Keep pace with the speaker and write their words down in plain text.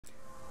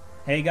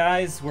Hey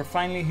guys, we're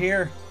finally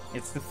here.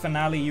 It's the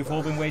finale you've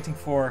all been waiting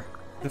for.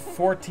 The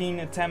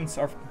 14 attempts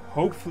are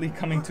hopefully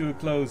coming to a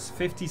close.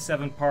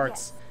 57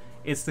 parts.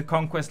 It's the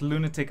Conquest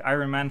Lunatic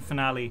Iron Man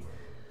finale.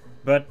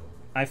 But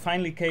I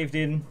finally caved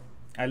in.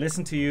 I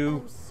listened to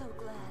you. I'm so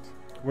glad.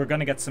 We're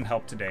gonna get some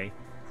help today.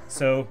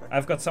 So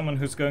I've got someone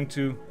who's going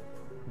to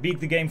beat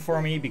the game for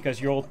me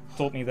because you all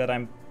told me that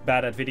I'm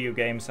bad at video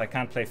games. I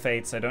can't play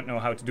Fates. I don't know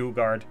how to dual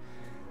guard.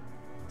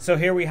 So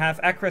here we have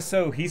Akira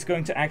Sou. He's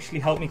going to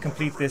actually help me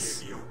complete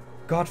this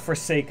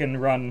godforsaken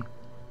run.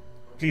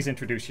 Please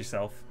introduce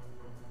yourself.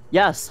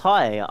 Yes,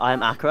 hi,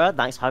 I'm Akira.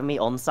 Thanks for having me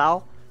on,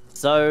 Sal.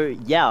 So,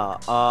 yeah,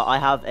 I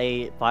have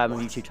a Fire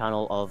Emblem YouTube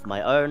channel of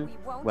my own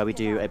where we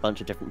do a bunch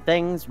of different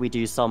things. We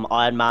do some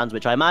Iron Mans,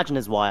 which I imagine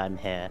is why I'm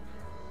here.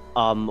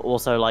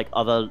 Also, like,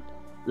 other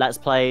Let's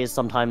Plays,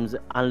 sometimes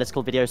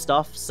analytical video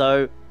stuff.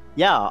 So,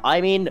 yeah,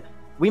 I mean,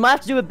 we might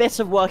have to do a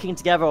bit of working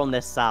together on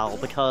this, Sal,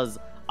 because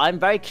I'm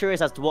very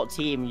curious as to what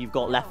team you've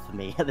got left for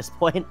me at this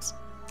point.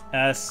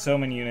 So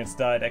many units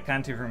died, I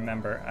can't even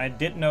remember. I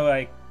did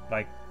know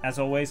as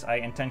always, I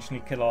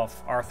intentionally kill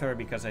off Arthur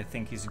because I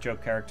think he's a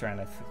joke character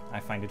and I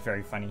find it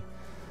very funny.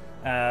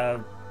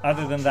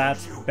 Other than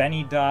that,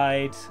 Benny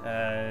died,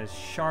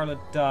 Charlotte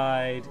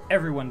died,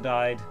 everyone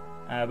died,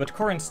 but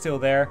Corin's still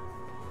there.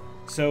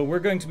 So we're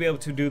going to be able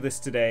to do this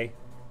today.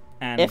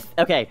 And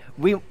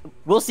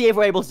we'll see if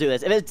we're able to do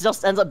this. If it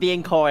just ends up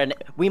being Corin,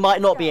 we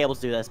might not be able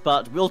to do this,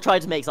 but we'll try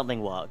to make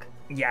something work.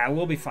 Yeah,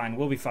 we'll be fine.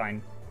 We'll be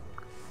fine.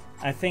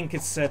 I think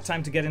it's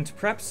time to get into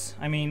preps.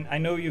 I mean, I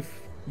know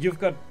you've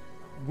got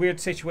weird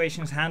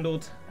situations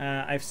handled.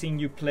 I've seen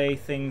you play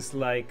things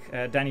like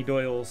Danny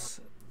Doyle's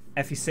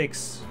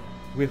FE6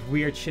 with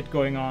weird shit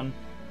going on.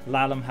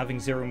 Lalem having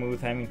zero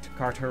move, having to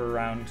cart her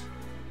around.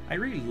 I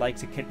really like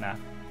to kidnap.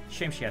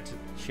 Shame she had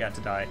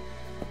to die.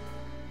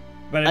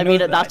 But I mean,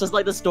 that's just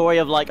like the story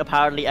of like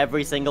apparently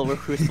every single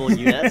recruitable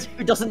unit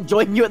who doesn't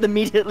join you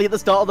immediately at the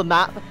start of the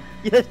map.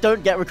 You just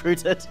don't get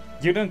recruited.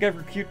 You don't get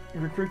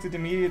recruited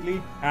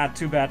immediately? Ah,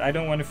 too bad. I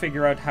don't want to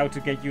figure out how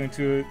to get you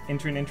into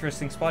an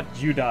interesting spot.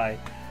 You die.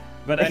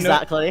 But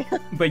exactly. I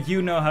know, but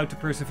you know how to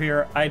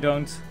persevere. I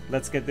don't.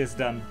 Let's get this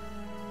done.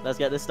 Let's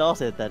get this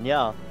started then,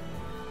 yeah.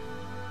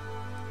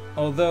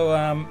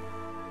 Although,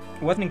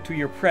 listening to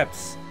your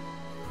preps,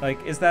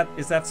 like, is that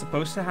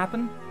supposed to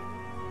happen?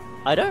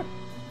 I don't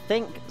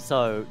think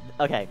so.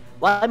 Okay.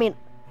 Well, I mean,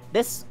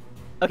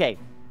 okay.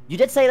 You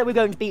did say that we're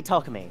going to beat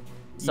Takumi.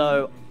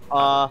 So,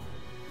 I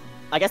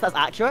guess that's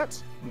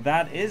accurate?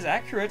 That is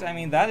accurate. I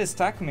mean, that is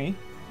Takumi.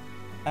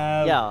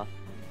 Yeah.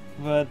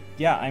 But,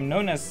 yeah, I'm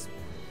known as,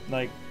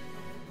 like,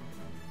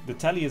 the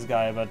Tellius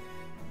guy, but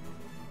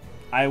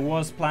I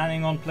was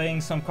planning on playing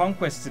some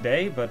Conquest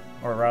today,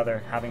 or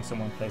rather, having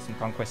someone play some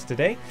Conquest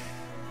today.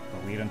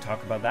 But we don't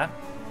talk about that.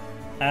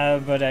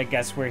 But I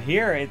guess we're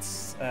here.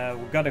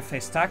 We've got to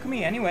face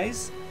Takumi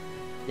anyways.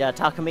 Yeah,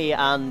 Takumi,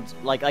 and,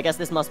 like, I guess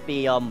this must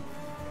be, all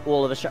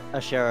of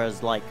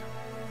Ashira's, like,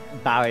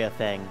 barrier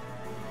thing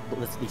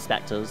with these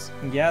specters.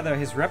 Yeah, they're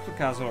his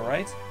replicas,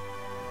 alright.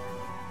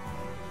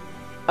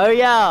 Oh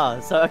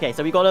yeah! So, okay,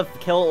 so we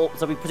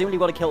presumably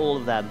got to kill all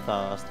of them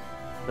first,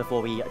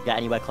 before we get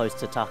anywhere close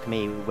to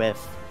Takumi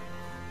with...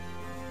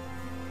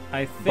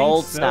 I think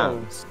Bold so.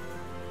 Stance.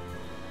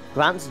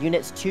 Grants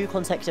units 2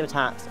 consecutive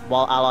attacks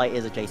while ally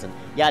is adjacent.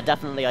 Yeah,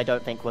 definitely I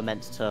don't think we're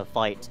meant to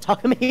fight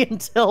Takumi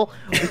until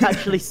we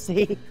actually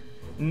see.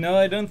 No,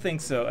 I don't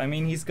think so. I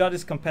mean, he's got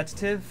his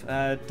competitive.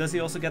 Does he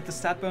also get the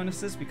stat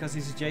bonuses because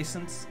he's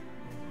adjacent?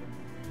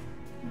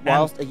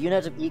 Whilst a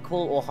unit of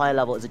equal or higher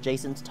level is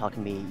adjacent to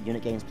Takumi,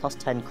 unit gains plus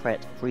 10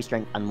 crit, 3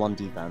 strength, and 1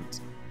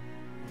 defense.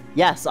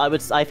 Yes,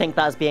 I think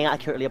that's being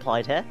accurately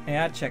applied here.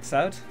 Yeah, it checks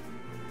out.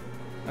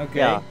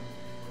 Okay.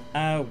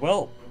 Yeah.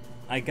 Well,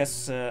 I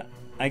guess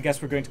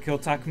we're going to kill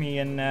Takumi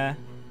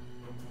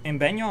in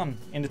Benyon,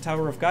 in the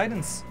Tower of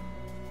Guidance.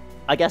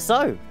 I guess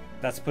so.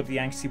 Let's put the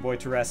angsty boy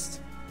to rest.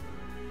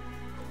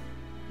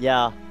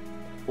 Yeah.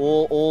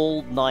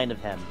 All 9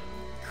 of him.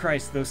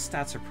 Christ, those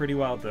stats are pretty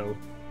wild, though.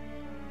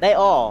 They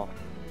are.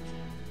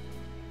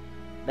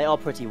 They are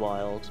pretty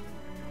wild.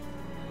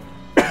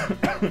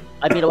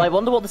 I mean, I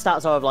wonder what the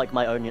stats are of, like,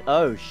 my own...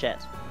 Oh, shit.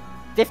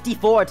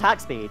 54 attack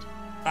speed.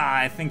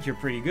 I think you're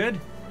pretty good.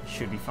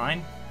 Should be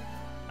fine.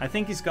 I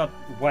think he's got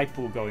white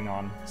pool going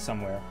on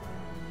somewhere.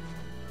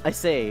 I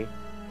see.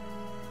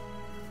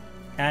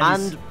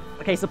 And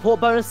okay, support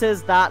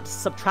bonuses that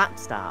subtract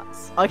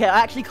stats. Okay, I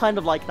actually kind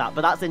of like that,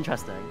 but that's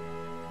interesting.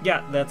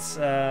 Yeah, that's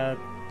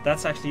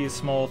actually a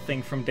small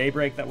thing from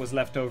Daybreak that was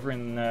left over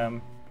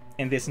in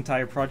this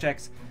entire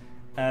project.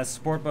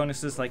 Support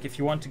bonuses, like if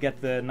you want to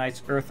get the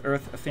Knight's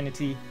Earth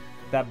affinity,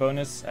 that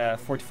bonus,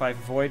 45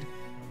 avoid,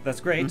 that's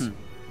great. Mm-hmm.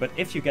 But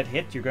if you get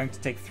hit, you're going to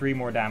take 3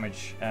 more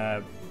damage.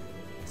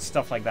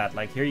 Stuff like that.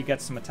 Like here you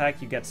get some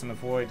attack, you get some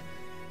avoid.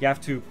 You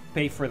have to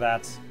pay for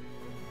that.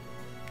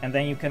 And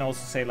then you can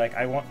also say like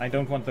I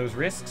don't want those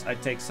risks. I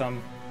take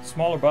some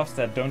smaller buffs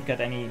that don't get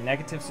any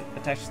negatives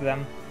attached to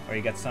them, or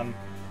you get some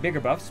bigger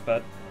buffs,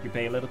 but you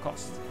pay a little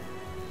cost.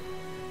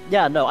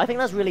 Yeah, no, I think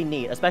that's really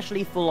neat,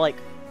 especially for like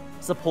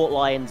support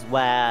lines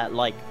where,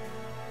 like,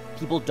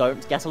 people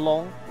don't get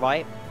along,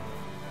 right?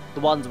 The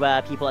ones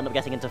where people end up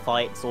getting into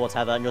fights or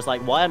whatever, and you're just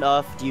like, why on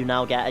earth do you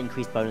now get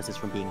increased bonuses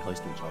from being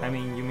close to each other? I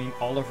mean, you mean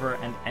Oliver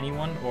and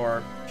anyone,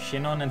 or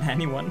Shinon and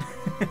anyone?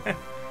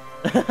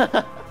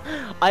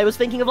 I was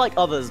thinking of, like,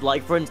 others,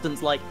 like, for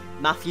instance, like,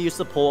 Matthew's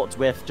support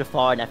with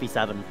Jafar and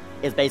FE7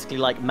 is basically,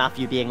 like,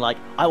 Matthew being like,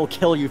 I will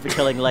kill you for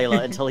killing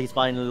Layla, until he's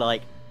finally,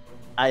 like,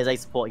 as a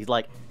support, he's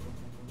like,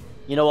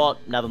 you know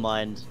what, never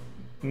mind.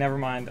 Never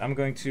mind, I'm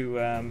going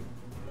to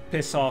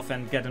piss off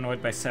and get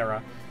annoyed by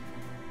Sarah.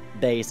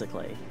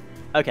 Basically.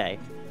 Okay,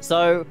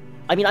 so,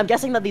 I mean, I'm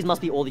guessing that these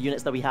must be all the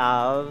units that we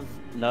have.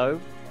 No?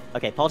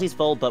 Okay, party's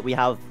full, but we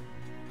have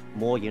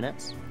more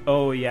units.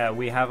 Oh yeah,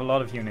 we have a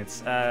lot of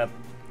units.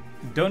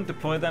 Don't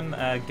deploy them.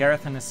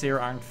 Gareth and Nasir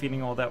aren't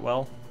feeling all that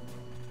well.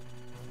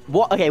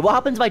 What? Okay, what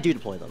happens if I do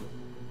deploy them?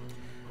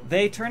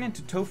 They turn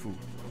into tofu.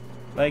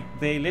 Like,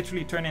 they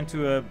literally turn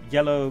into a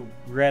yellow,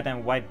 red,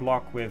 and white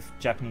block with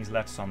Japanese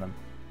letters on them.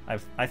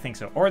 I think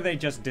so. Or they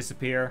just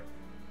disappear.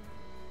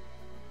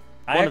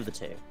 One of the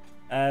two.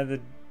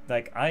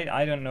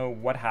 I don't know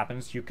what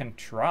happens. You can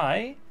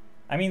try.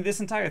 I mean, this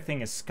entire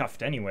thing is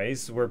scuffed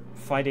anyways. We're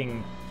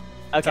fighting...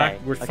 Okay.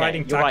 We're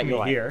fighting you're Takumi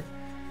right. here.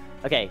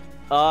 Okay.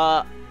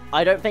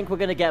 I don't think we're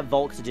gonna get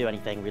Volk to do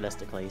anything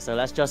realistically. So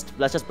let's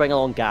just bring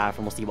along Gareth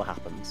and we'll see what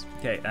happens.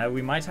 Okay.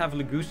 We might have a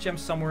Lagoose gem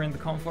somewhere in the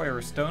convoy or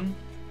a stone.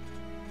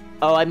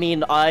 Oh, I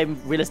mean, I'm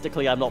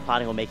not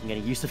planning on making any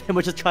use of him.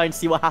 We're just trying to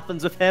see what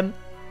happens with him.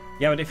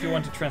 Yeah, but if you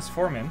want to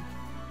transform him...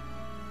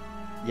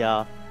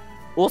 Yeah.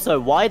 Also,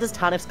 why does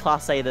Tanif's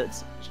class say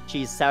that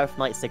she's Seraph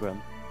Knight Sigram?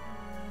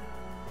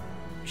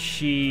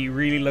 She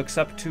really looks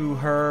up to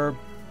her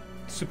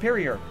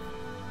superior.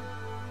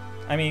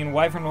 I mean,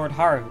 Wyvern Lord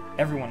Har,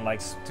 everyone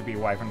likes to be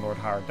Wyvern Lord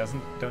Har,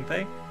 don't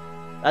they?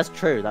 That's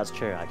true,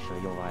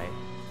 actually, you're right.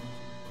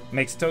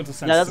 Makes total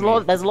sense. Yeah, to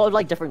me. there's a lot of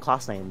like different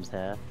class names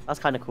here. That's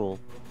kind of cool.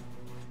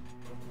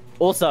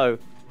 Also,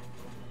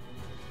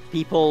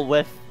 people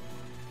with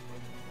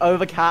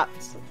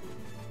overcapped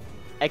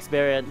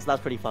experience,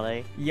 that's pretty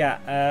funny.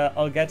 Yeah,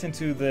 I'll get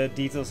into the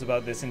details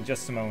about this in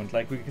just a moment.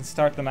 Like, we can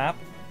start the map,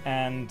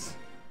 and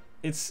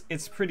it's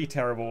pretty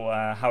terrible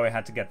how I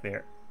had to get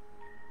there.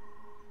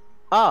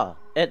 Ah,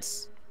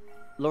 it's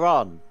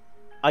Laron.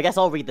 I guess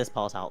I'll read this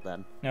part out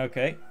then.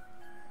 Okay.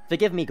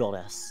 Forgive me,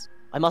 goddess.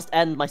 I must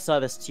end my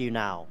service to you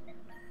now.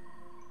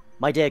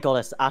 My dear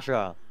goddess,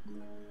 Ashura.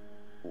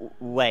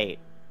 Wait.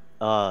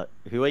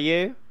 Who are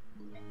you?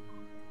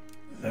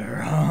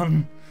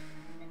 Laron.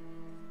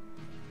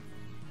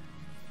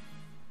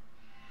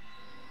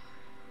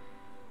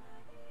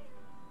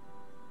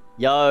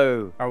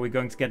 Yo. Are we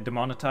going to get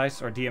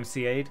demonetized or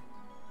DMCA'd?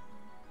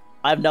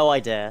 I have no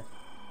idea.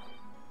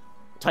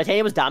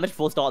 Titanium was damaged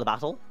before the start of the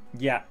battle?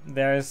 Yeah,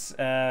 there's...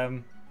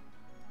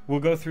 We'll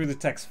go through the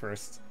text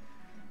first.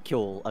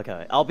 Cool,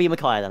 okay. I'll be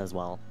Micaiah then as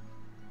well.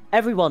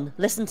 Everyone,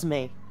 listen to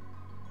me.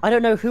 I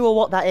don't know who or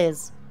what that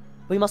is.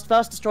 We must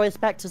first destroy the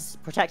specters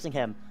protecting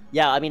him.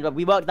 Yeah, I mean,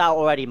 we worked that out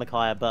already,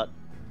 Micaiah, but,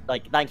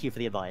 like, thank you for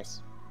the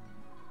advice.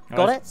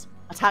 Got it?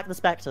 Attack the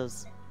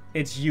specters.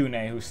 It's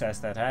Yune who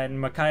says that,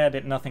 and Micaiah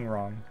did nothing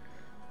wrong.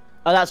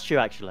 Oh, that's true,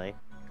 actually.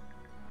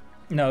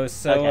 No,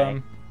 so,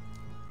 okay.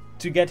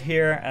 To get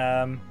here,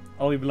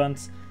 I'll be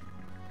blunt,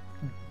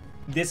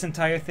 this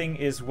entire thing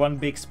is one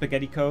big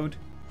spaghetti code.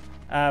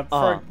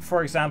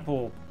 For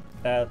example,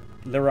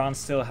 Laron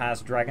still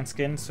has dragon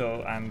skin,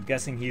 so I'm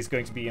guessing he's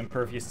going to be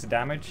impervious to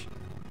damage.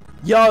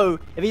 Yo,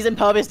 if he's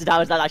impervious to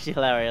damage, that's actually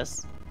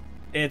hilarious.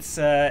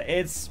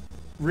 It's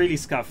really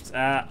scuffed.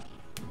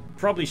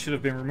 Probably should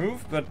have been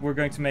removed, but we're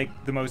going to make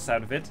the most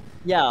out of it.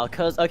 Yeah,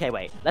 cause okay,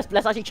 wait.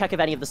 Let's actually check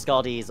if any of the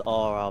Scardies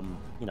are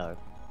you know,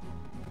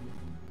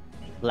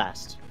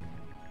 blessed.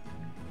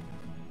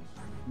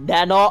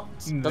 They're not.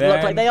 Doesn't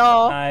look like they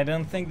are. I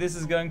don't think this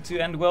is going to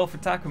end well for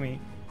Takumi.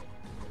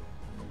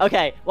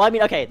 Okay, well, I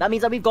mean, okay, that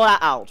means that we've got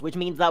that out, which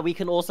means that we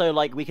can also,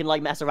 like,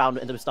 mess around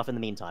and do stuff in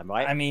the meantime,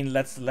 right? I mean,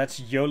 let's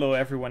YOLO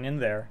everyone in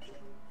there.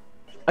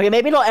 Okay,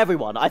 maybe not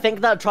everyone. I think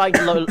that trying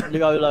to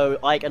YOLO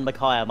Ike and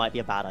Micaiah might be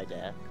a bad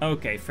idea.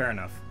 Okay, fair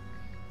enough.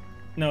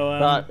 No,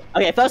 But,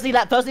 okay, firstly,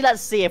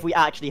 let's see if we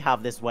actually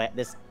have this way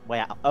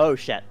out. Oh,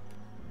 shit.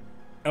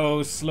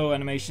 Oh, slow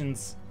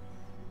animations.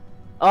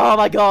 Oh,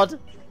 my God.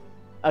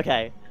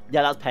 Okay,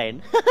 yeah, that's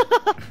pain.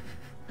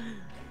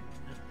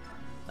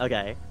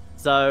 Okay.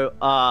 So,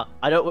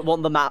 I don't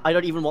want the map. I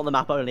don't even want the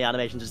map only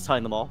animations. Just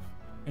turning them off.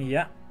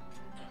 Yeah.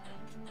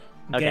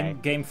 Okay.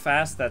 Game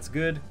fast. That's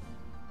good.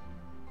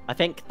 I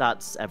think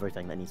that's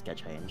everything that needs to get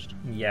changed.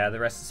 Yeah, the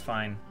rest is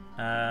fine.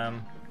 Oh,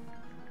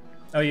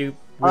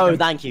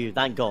 thank you.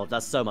 Thank God.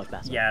 That's so much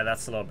better. Yeah,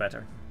 that's a lot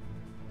better.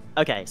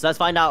 Okay, so let's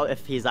find out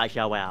if he's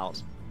actually our way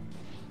out.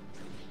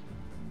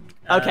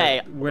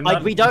 Okay,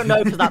 we don't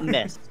know because that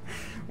missed.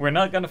 We're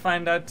not gonna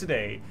find out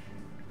today.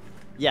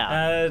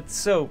 Yeah.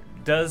 So,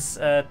 does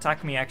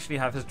Takumi actually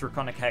have his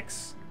Draconic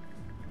Hex?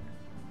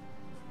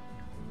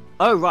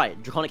 Oh,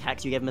 right. Draconic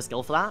Hex, you gave him a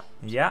skill for that?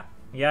 Yeah.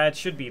 Yeah, it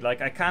should be.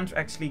 Like, I can't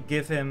actually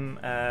give him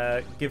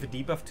give a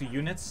debuff to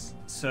units,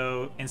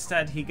 so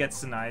instead he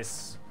gets a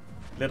nice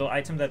little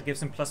item that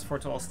gives him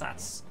 +4 to all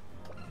stats.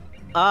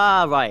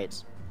 Ah,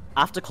 right.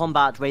 After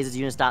combat, raises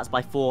unit stats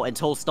by 4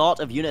 until start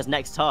of unit's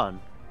next turn.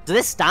 Does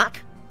this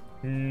stack?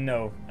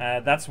 No,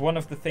 that's one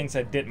of the things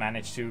I did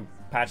manage to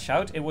patch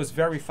out. It was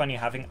very funny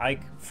having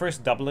Ike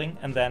first doubling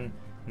and then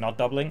not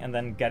doubling and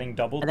then getting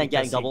doubled. And then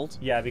getting doubled?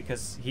 Yeah,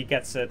 because he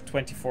gets a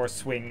 24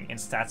 swing in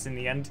stats in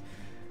the end.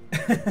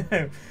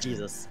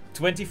 Jesus.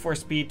 24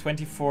 speed,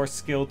 24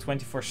 skill,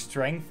 24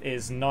 strength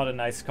is not a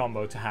nice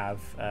combo to have,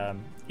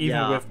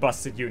 even with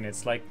busted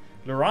units. Like,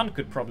 Laurent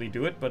could probably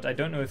do it, but I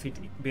don't know if he'd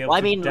be able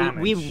to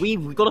damage.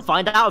 We've got to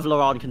find out if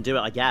Laurent can do it,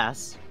 I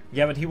guess.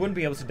 Yeah, but he wouldn't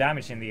be able to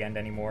damage in the end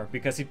anymore,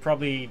 because he'd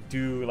probably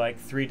do like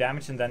 3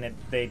 damage and then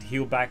they'd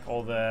heal back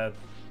all the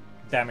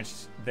damage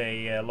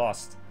they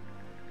lost.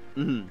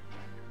 Mm-hmm.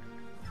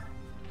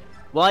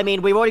 Well, I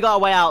mean, we've already got a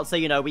way out, so,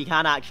 you know, we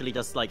can actually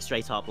just, like,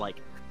 straight up,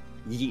 like,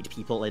 yeet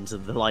people into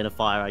the line of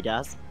fire, I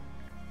guess.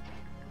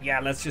 Yeah,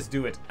 let's just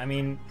do it. I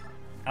mean,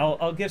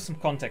 I'll give some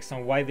context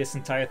on why this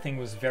entire thing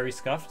was very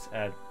scuffed.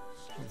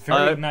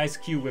 Very nice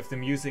cue with the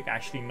music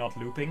actually not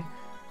looping.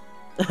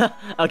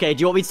 Okay,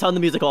 do you want me to turn the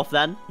music off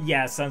then?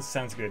 Yeah,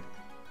 sounds good.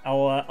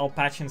 I'll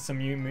patch in some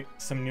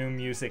new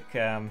music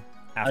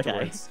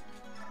afterwards. Okay.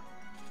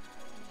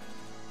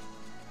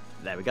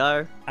 There we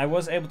go. I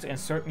was able to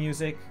insert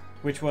music,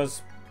 which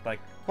was like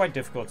quite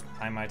difficult,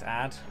 I might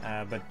add,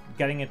 but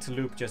getting it to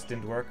loop just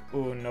didn't work.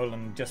 Oh,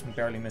 Nolan just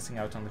barely missing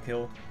out on the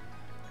kill.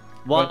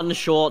 One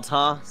short,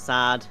 huh?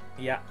 Sad.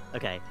 Yeah.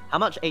 Okay. How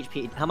much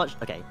HP? How much?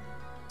 Okay.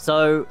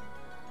 So,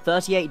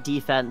 38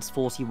 defense,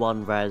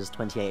 41 res,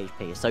 28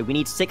 HP. So we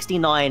need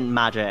 69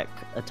 magic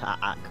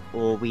attack,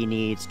 or we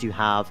need to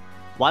have...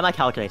 Why am I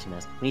calculating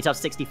this? We need to have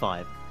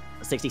 65.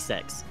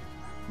 66.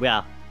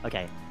 Yeah,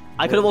 okay.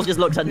 I could have also just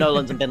looked at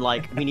Nolan's and been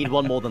like, we need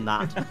one more than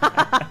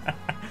that.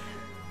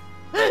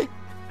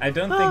 I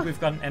don't think we've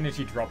got an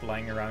energy drop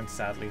lying around,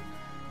 sadly.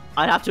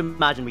 I'd have to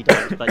imagine we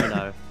don't, but you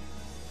know.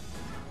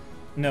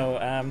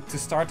 No, to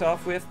start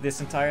off with,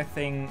 this entire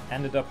thing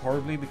ended up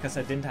horribly because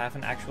I didn't have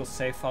an actual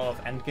save file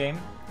of endgame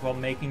while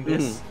making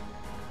this.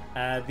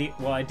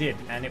 Well, I did,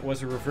 and it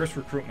was a reverse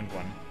recruitment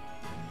one.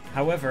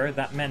 However,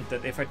 that meant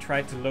that if I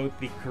tried to load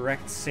the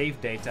correct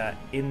save data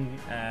in,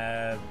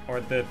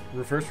 or the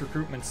reverse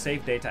recruitment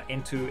save data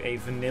into a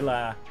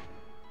vanilla,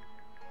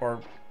 or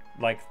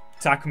like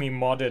Takumi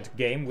modded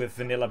game with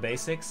vanilla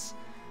basics,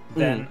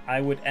 then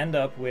I would end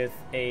up with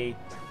a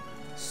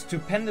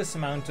stupendous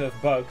amount of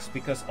bugs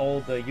because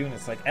all the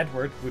units, like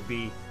Edward, would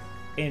be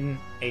in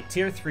a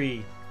tier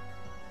 3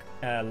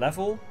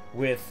 level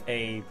with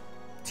a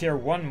tier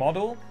 1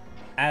 model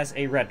as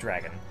a red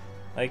dragon.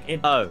 Like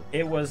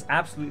it was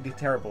absolutely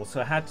terrible.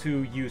 So I had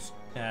to use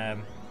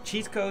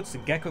cheat codes, the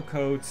gecko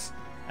codes,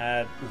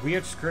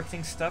 weird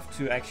scripting stuff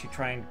to actually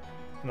try and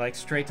like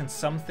straighten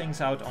some things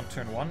out on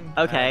turn 1.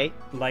 Okay,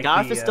 like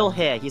Gareth is still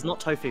here. He's not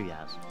Tofu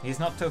yet. He's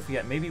not Tofu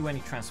yet. Maybe when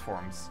he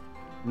transforms.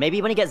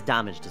 Maybe when he gets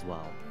damaged as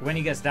well. When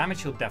he gets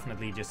damaged, he'll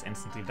definitely just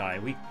instantly die.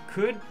 We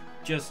could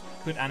just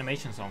put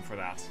animations on for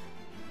that.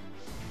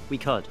 We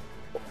could.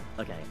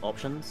 Okay,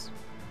 options.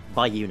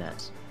 By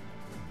unit.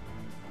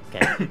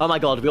 Okay. Oh my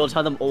god, we will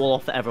turn them all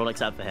off for everyone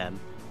except for him.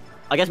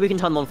 I guess we can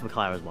turn them on for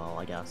Micaiah as well,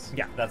 I guess.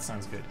 Yeah, that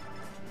sounds good.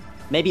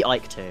 Maybe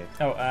Ike too.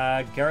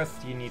 Oh,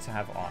 Gareth you need to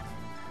have on.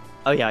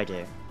 Oh yeah, I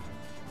do.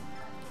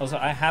 Also,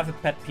 I have a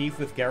pet peeve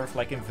with Gareth,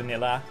 like in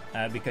vanilla,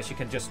 because you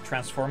can just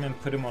transform him,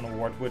 put him on a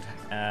wardwood,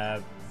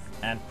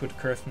 and put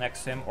Kurth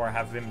next to him, or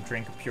have him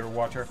drink pure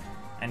water,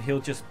 and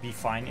he'll just be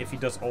fine. If he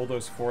does all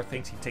those 4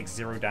 things, he takes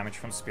 0 damage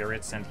from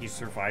spirits, and he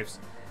survives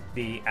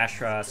the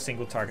Ashra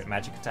single target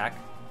magic attack.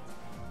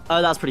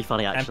 Oh, that's pretty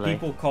funny, actually. And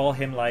people call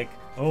him like,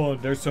 oh,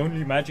 there's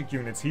only magic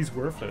units, he's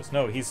worthless.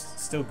 No, he's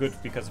still good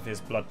because of his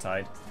Blood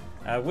Tide,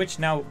 which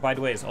now, by the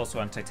way, is also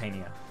on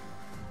Titania.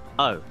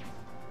 Oh.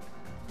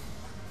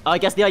 I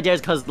guess the idea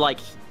is because, like,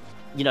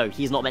 you know,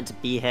 he's not meant to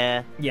be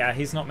here. Yeah,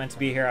 he's not meant to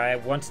be here. I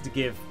wanted to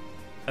give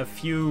a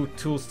few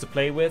tools to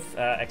play with,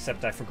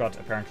 except I forgot,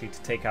 apparently,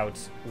 to take out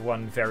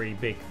one very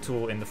big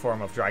tool in the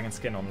form of Dragon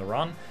Skin on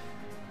Laurent.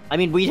 I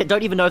mean, we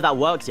don't even know if that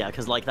works yet,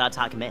 because, like, that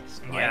attack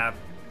missed, right? Yeah,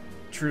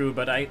 true,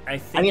 but I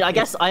think... I mean,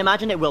 I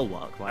imagine it will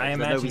work, right? I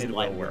imagine no reason it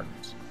why will work.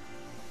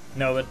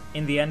 No, but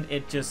in the end,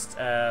 it just...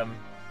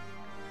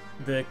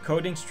 the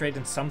coding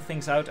straightened some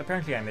things out.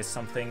 Apparently I missed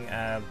something,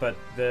 but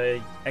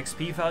the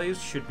XP values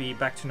should be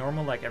back to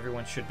normal, like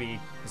everyone should be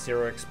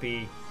 0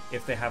 XP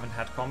if they haven't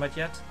had combat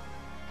yet.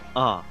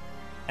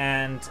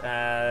 And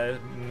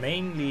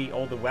mainly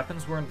all the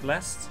weapons weren't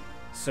blessed,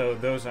 so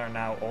those are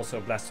now also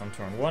blessed on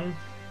turn 1.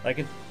 Like,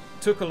 it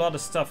took a lot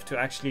of stuff to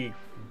actually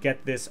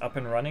get this up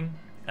and running,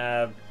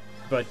 but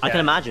yeah, I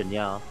can imagine,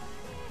 yeah.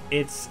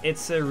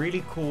 It's a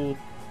really cool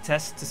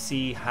test to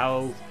see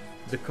how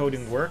the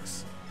coding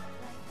works.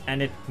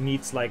 And it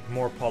needs like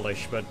more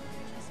polish, but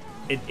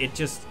it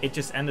just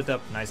ended up,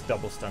 nice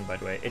double stun by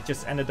the way, it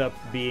just ended up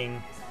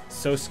being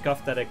so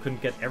scuffed that I couldn't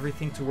get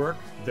everything to work,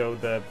 though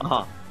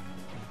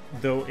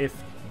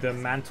if the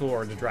mantle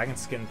or the dragon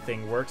skin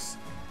thing works,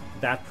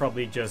 that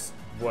probably just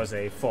was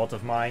a fault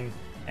of mine.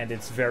 And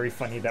it's very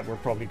funny that we're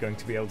probably going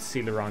to be able to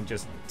see Laurent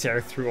just tear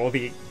through all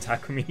the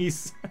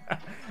Takumis.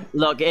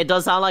 Look, it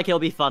does sound like it'll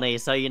be funny,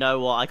 so you know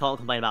what? I can't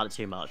complain about it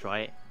too much,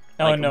 right?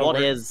 Oh like, no,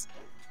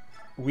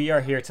 we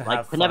are here to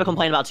have fun. Never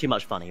complain about too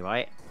much funny,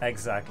 right?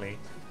 Exactly.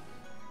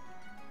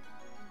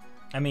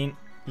 I mean,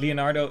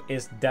 Leonardo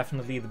is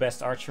definitely the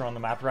best archer on the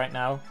map right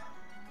now.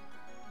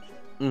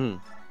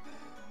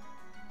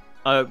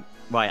 Oh,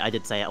 right, I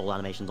did say all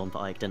animations on for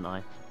Ike, didn't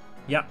I?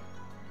 Yeah.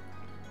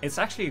 It's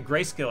actually a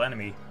grayscale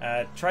enemy.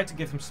 Tried to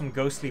give him some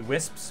ghostly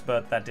wisps,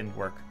 but that didn't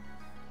work.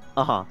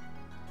 Uh-huh.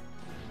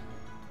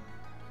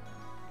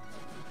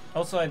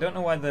 Also, I don't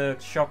know why the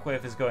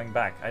shockwave is going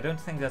back. I don't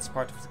think that's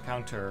part of the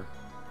counter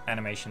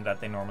animation that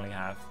they normally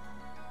have.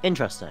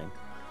 Interesting.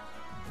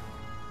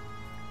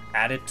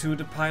 Add it to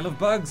the pile of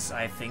bugs.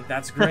 I think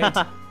that's great.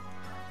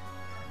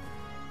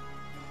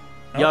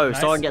 Yo,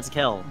 nice. Soren gets a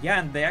kill. Yeah,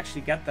 and they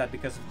actually get that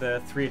because of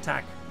the 3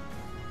 attack.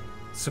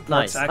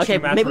 Nice. Okay,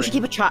 maybe we should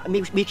keep a track.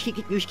 Maybe we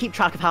should keep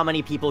track of how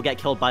many people get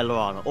killed by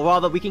Laurent, or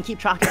rather, we can keep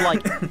track of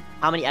like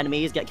how many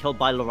enemies get killed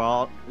by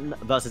Laurent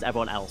versus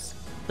everyone else.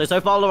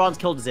 So far, Laurent's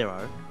killed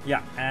 0.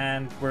 Yeah,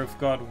 and we've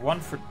got one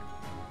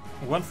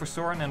for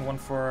Soren and one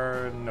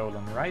for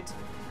Nolan, right?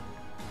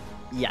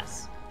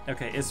 Yes.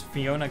 Okay, is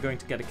Fiona going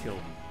to get a kill?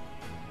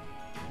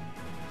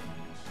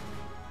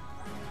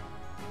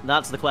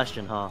 That's the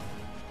question, huh?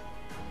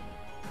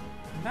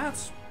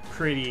 That's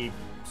pretty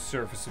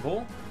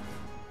serviceable.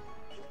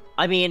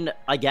 I mean,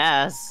 I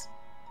guess,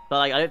 but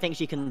like, I don't think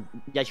she can.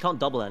 Yeah, she can't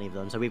double any of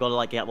them, so we've got to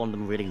like get one of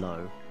them really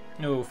low.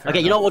 No, fair okay,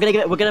 enough. You know what?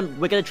 We're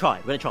gonna try.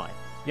 We're gonna try.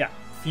 Yeah,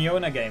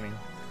 Fiona Gaming.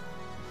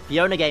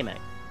 Fiona Gaming.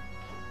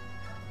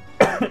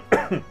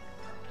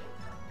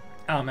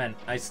 Oh man,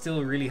 I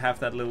still really have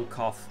that little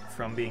cough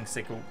from being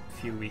sick a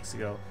few weeks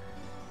ago.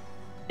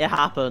 It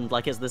happened,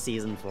 like it's the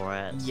season for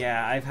it.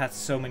 Yeah, I've had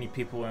so many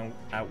people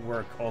at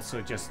work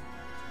also just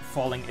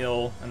falling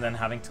ill and then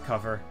having to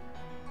cover.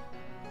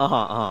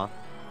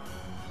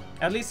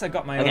 At least I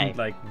got my own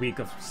like week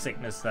of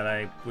sickness that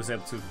I was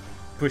able to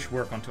push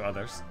work onto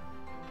others.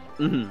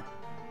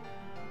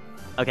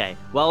 Okay,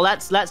 well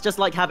let's just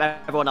like have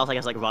everyone else, I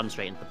guess, like run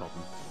straight into the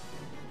problem.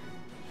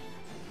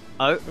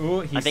 Oh,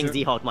 ooh, I think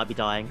Z-Hawk might be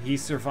dying. He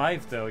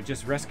survived though.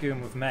 Just rescue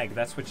him with Meg.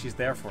 That's what she's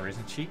there for,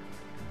 isn't she?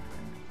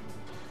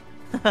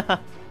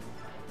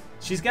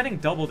 She's getting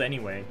doubled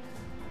anyway.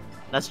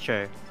 That's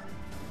true.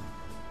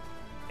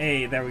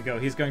 Hey, there we go.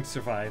 He's going to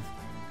survive.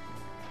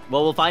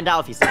 Well, we'll find out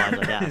if he survives,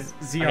 I guess.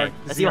 Okay,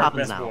 let's see what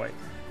happens now. Boy.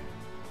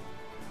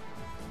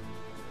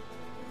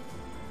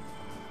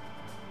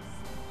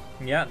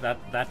 Yeah,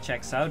 that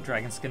checks out.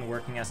 Dragon skin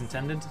working as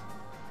intended.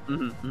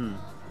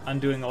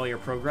 Undoing all your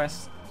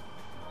progress.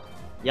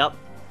 Yep.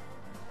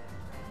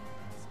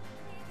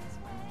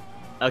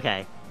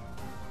 Okay.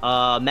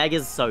 Meg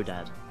is so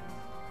dead.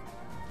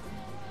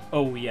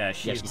 Oh yeah,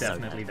 she's so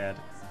definitely dead.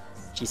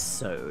 She's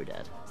so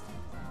dead.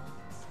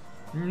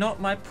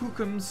 Not my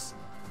Pookums.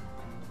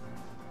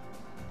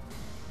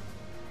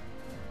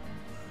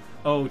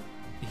 Oh,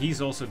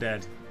 he's also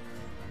dead.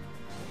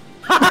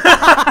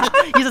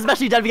 He's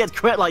especially dead if he gets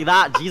crit like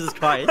that. Jesus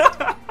Christ.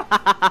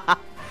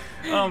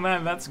 Oh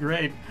man, that's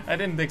great. I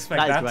didn't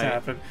expect that to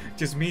happen.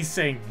 Just me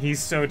saying he's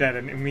so dead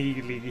and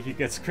immediately he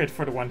gets crit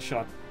for the one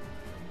shot.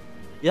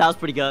 Yeah, that was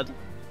pretty good.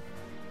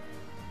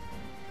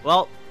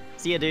 Well,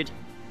 see ya, dude.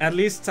 At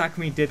least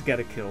Takumi did get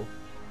a kill.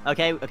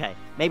 Okay.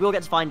 Maybe we'll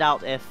get to find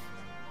out if...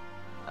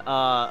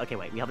 okay,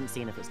 wait. We haven't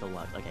seen if it still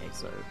works. Okay,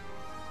 so...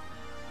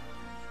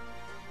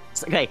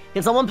 Okay,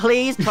 can someone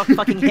please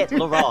fucking hit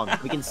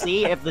Laurent? We can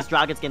see if this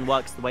dragon skin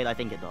works the way that I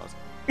think it does.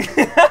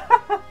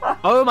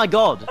 Oh my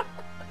god.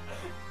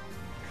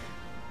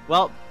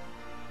 Well,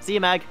 see you,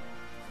 Meg.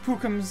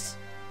 Pookums.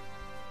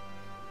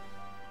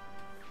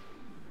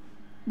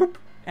 Boop.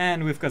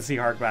 And we've got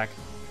Z-Hawk back.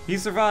 He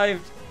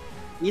survived.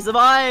 He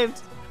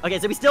survived. Okay,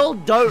 so we still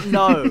don't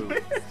know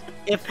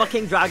if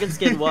fucking dragon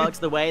skin works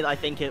the way that I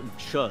think it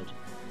should.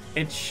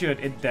 It should.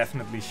 It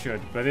definitely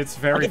should. But it's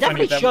very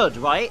funny. It definitely should,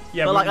 right?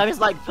 Yeah. But like, I'm just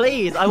like,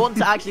 please, I want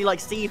to actually like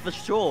see for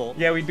sure.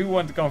 Yeah, we do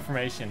want the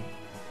confirmation.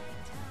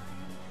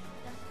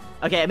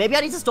 Okay, maybe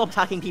I need to stop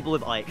attacking people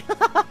with Ike.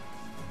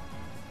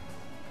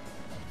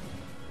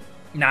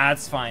 Nah,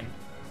 it's fine.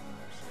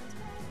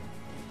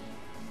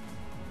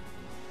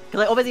 Because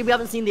like, obviously we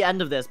haven't seen the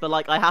end of this, but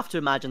like I have to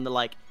imagine that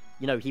like,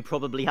 you know, he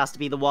probably has to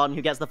be the one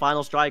who gets the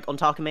final strike on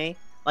Takumi.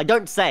 Like,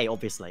 don't say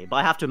obviously, but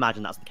I have to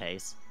imagine that's the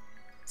case.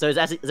 So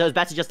it's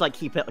better just like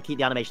keep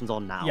the animations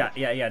on now.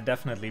 Yeah,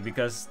 definitely,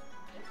 because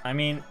I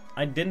mean,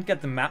 I didn't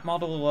get the map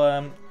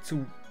model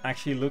to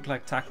actually look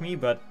like Takumi,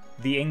 but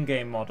the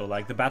in-game model,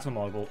 like the battle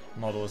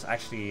model is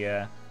actually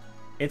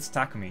it's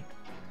Takumi.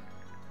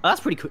 Oh,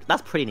 that's pretty cool.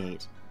 That's pretty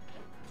neat.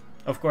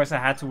 Of course, I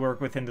had to work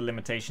within the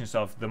limitations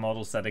of the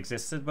models that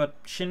existed,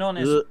 but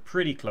Shinon is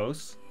pretty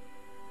close.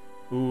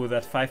 Ooh,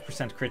 that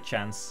 5% crit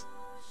chance.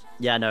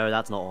 Yeah, no,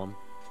 that's not on.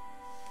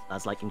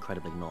 That's like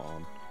incredibly not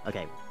on.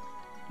 Okay.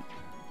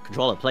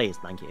 Controller, please,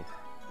 thank you.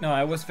 No,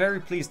 I was very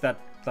pleased that,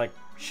 like,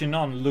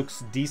 Shinon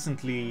looks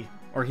decently,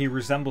 or he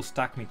resembles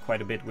Takumi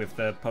quite a bit with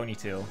the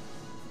ponytail.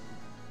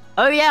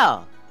 Oh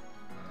yeah!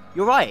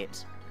 You're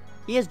right.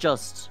 He is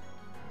just...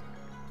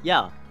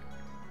 Yeah.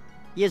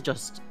 He is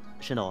just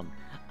Shinon.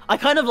 I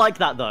kind of like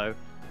that, though.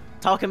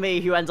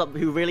 Takumi,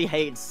 who really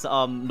hates,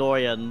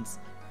 Norians,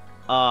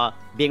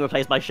 being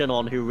replaced by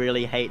Shinon, who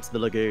really hates the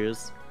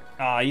Lagoos.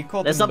 Ah, you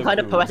called There's them some kind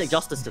of Lagoos. poetic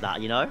justice to that,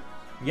 you know?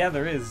 Yeah,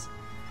 there is.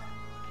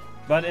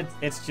 But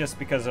it's just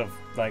because of,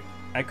 like,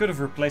 I could have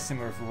replaced him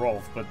with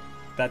Rolf, but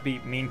that'd be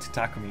mean to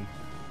Takumi.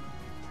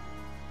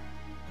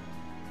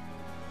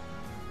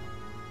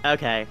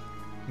 Okay.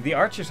 The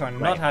archers are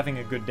not having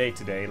a good day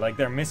today. Like,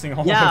 they're missing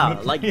all Yeah,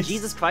 over the like, place.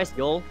 Jesus Christ,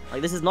 y'all.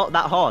 Like, this is not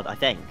that hard, I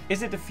think.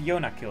 Is it a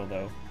Fiona kill,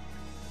 though?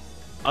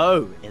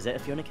 Oh, is it a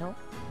Fiona kill?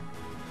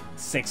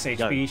 6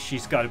 HP,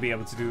 she's got to be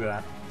able to do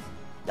that.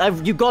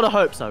 You gotta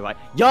hope so, right?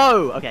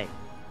 Yo! Okay.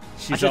 I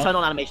She's should on, turn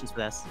on animations for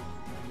this.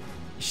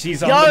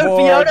 she's on Yo, the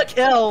board. Fiona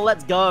kill!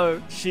 Let's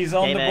go! She's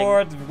on the Gaming.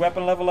 board.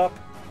 Weapon level up.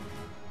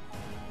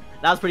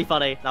 That was pretty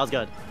funny. That was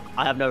good.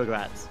 I have no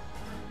regrets.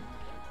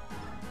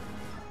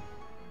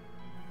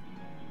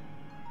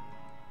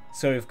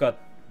 So we've got,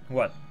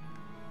 what,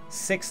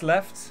 6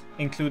 left,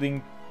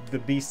 including the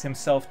beast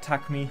himself,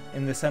 Takumi,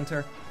 in the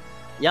center.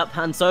 Yep,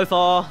 and so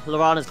far,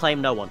 Loran has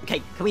claimed no one.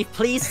 Okay, can we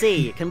please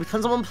see? Can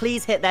someone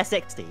please hit their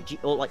 60?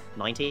 Or like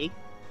 90?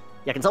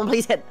 Yeah, can someone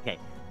please hit? Okay,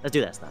 let's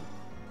do this then.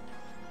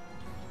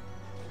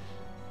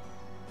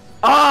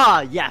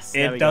 Ah, yes.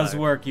 There It we does go.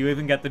 work. You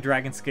even get the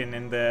dragon skin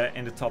in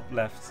the top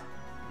left.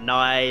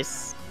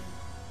 Nice.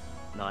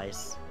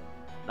 Nice.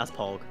 That's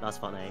Pog. That's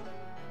funny.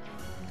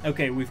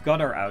 Okay, we've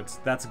got her out.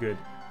 That's good.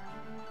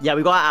 Yeah,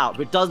 we got it out,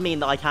 which does mean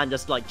that I can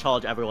just like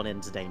charge everyone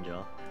into danger.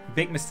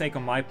 Big mistake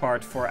on my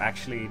part for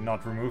actually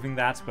not removing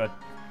that, but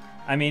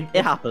I mean,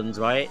 It happens,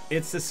 right?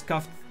 it's a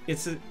scuffed.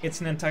 It's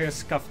an entire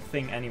scuffed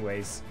thing,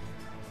 anyways.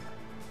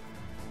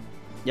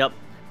 Yep.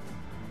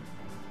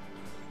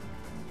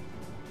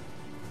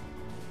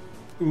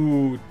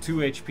 Ooh, 2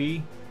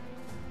 HP.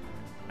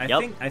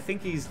 Yep. I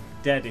think he's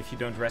dead if you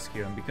don't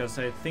rescue him, because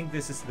I think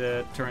this is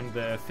the turn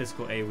the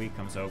physical AoE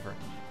comes over.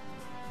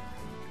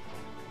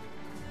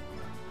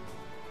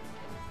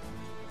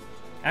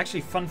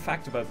 Actually, fun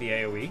fact about the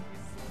AoE.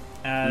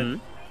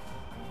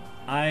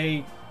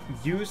 I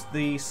used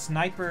the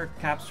sniper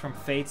caps from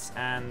Fates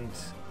and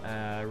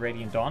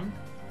Radiant Dawn,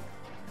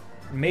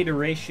 made a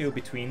ratio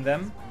between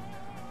them,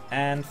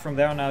 and from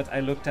there on out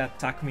I looked at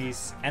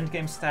Takumi's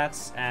endgame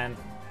stats and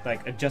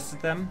like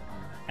adjusted them,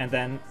 and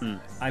then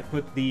I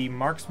put the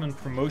marksman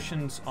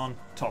promotions on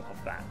top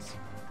of that.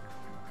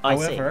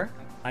 However,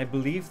 I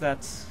believe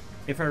that,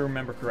 if I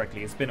remember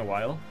correctly, it's been a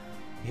while,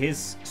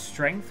 his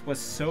strength was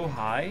so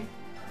high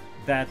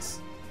that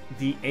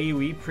the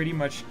AoE pretty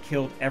much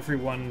killed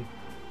everyone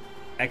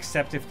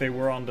except if they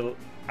were on the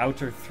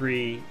outer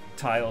 3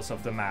 tiles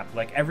of the map.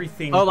 Like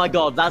everything. Oh my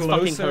god, that's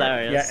fucking closer,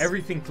 hilarious. Yeah,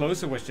 everything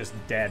closer was just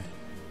dead.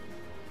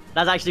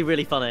 That's actually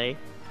really funny.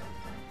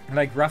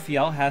 Like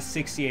Raphael has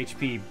 60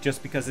 HP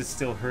just because it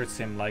still hurts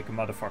him like a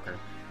motherfucker.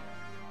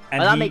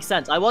 And That makes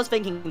sense. I was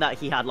thinking that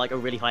he had like a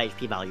really high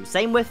HP value.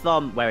 Same with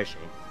where is she?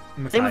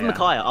 Same with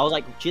Micaiah. I was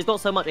like, she's got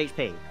so much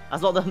HP.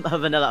 That's not the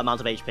vanilla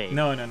amount of HP.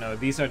 No.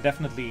 These are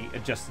definitely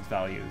adjusted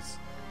values.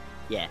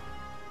 Yeah.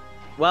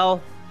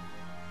 Well,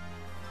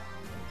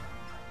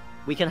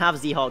 we can have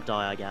Z-Hawk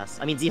die, I guess.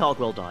 I mean, Z-Hawk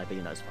will die, but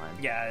you know, it's fine.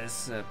 Yeah,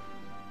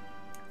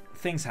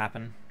 things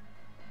happen.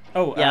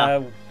 Oh,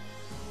 yeah.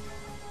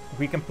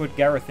 We can put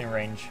Gareth in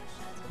range.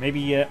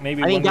 Maybe. I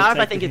mean, Gareth,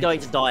 I think, is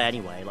going to die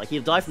anyway. Like,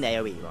 he'll die from the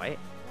AoE, right?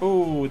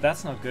 Oh,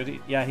 that's not good.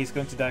 Yeah, he's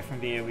going to die from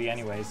the AoE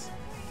anyways.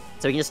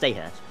 So we can just stay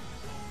here.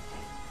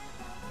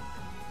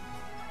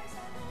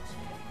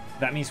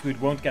 That means we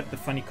won't get the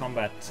funny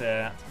combat,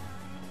 the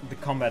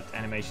combat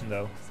animation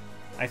though.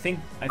 I think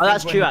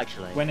that's true,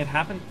 actually. When it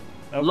happened.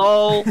 Oh.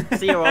 LOL.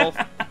 See you, Rolf.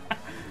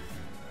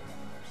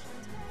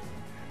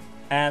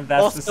 And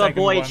that's Oscar the second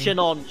boy one.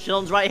 Shinon.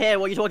 Shinon's right here.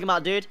 What are you talking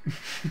about, dude?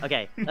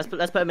 Okay, let's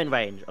put him in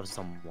range of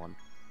someone.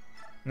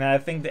 No, I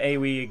think the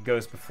AoE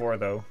goes before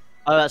though.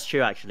 Oh, that's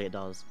true. Actually, it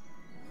does.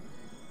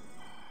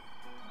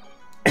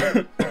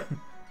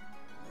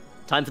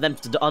 Time for them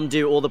to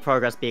undo all the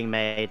progress being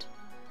made.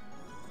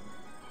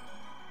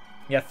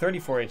 Yeah,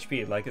 34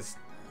 HP. Like it's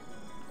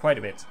quite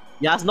a bit.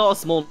 Yeah, that's not a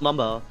small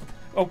number.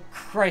 Oh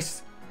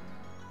Christ.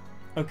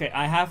 Okay,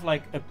 I have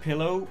like a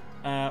pillow,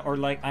 or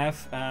like I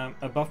have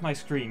above my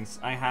screens,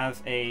 I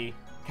have a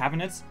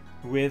cabinet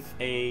with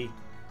a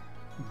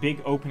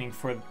big opening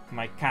for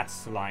my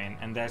cats to lie in,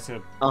 and there's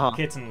a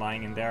kitten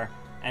lying in there,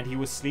 and he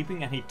was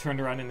sleeping, and he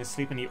turned around in his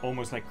sleep, and he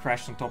almost like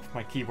crashed on top of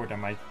my keyboard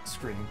and my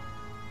screen.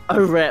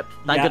 Oh rip!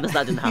 Thank goodness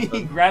that didn't happen.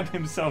 He grabbed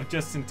himself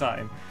just in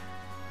time.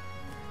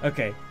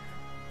 Okay,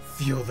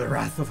 feel the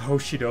wrath of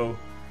Hoshido.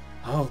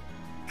 I'll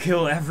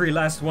kill every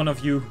last one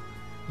of you.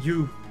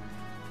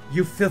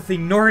 You filthy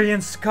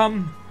Norian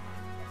scum!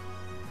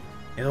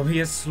 It'll be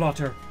a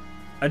slaughter,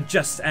 a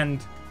just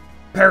end.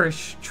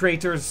 Perish,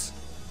 traitors!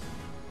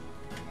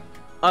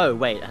 Oh,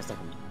 wait a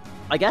second.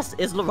 I guess,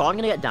 is Laurent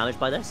gonna get damaged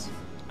by this?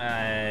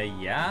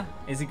 Yeah.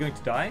 Is he going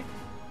to die?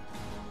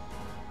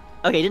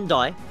 Okay, he didn't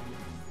die.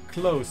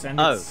 Close, and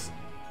Oh. it's...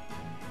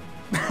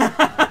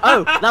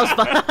 Oh, that was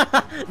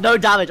fun. No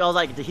damage. I was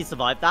like, did he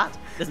survive that?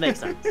 This makes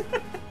sense.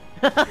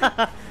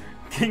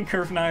 King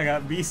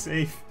Kurthnaga, be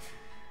safe.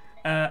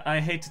 I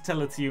hate to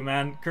tell it to you,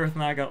 man.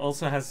 Kurthnaga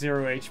also has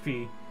 0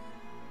 HP.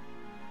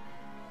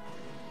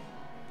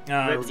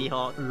 Rip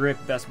Z-Hawk.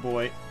 Rip, best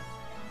boy.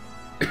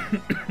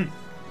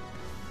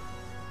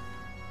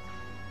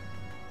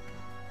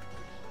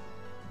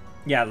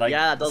 Yeah, like...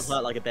 Yeah, that does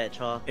hurt like a bitch,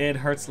 huh? It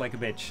hurts like a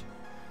bitch.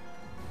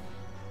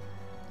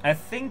 I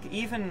think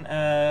even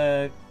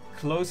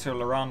closer,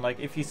 Laurent, like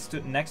if he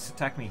stood next to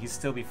Takumi, he'd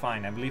still be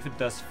fine. I believe it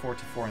does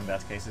 44 in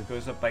that case. It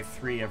goes up by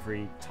 3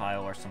 every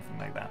tile or something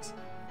like that.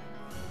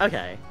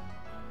 Okay.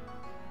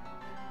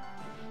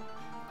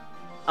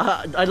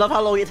 I love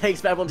how long it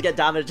takes for everyone to get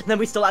damaged, and then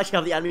we still actually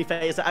have the enemy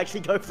phase to actually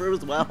go through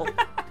as well.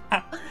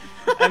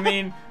 I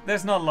mean,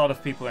 there's not a lot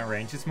of people in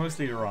range. It's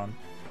mostly Laurent.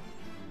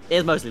 It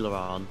is mostly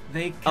Laurent.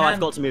 They can't, oh, I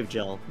forgot to move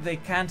Jill. They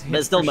can't hit But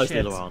it's still for mostly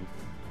shit. Laurent.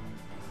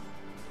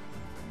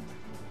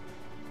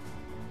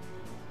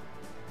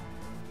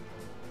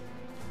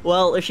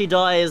 Well, if she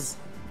dies,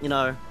 you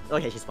know...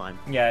 Okay, she's fine.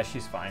 Yeah,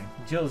 she's fine.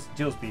 Jill's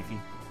beefy.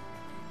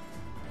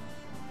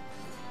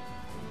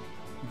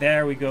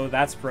 There we go,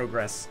 that's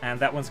progress. And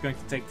that one's going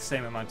to take the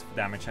same amount of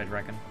damage, I'd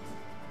reckon.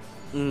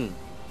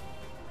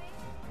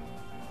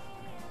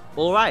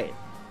 Alright.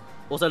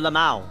 Also,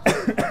 Lamau.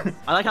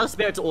 I like how the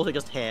spirits are also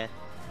just here.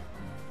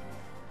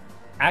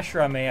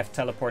 Ashura may have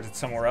teleported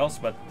somewhere else,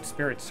 but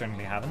spirits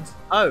certainly haven't.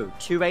 Oh,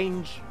 2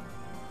 range.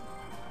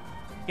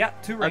 Yeah,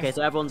 2 range. Okay,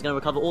 so everyone's gonna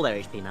recover all their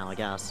HP now, I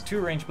guess. 2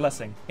 range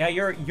blessing. Yeah,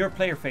 your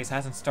player phase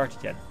hasn't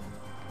started yet.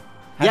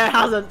 Yeah, it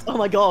hasn't! Oh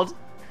my god!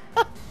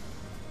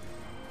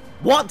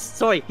 What?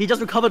 Sorry, he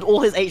just recovered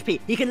all his HP.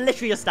 He can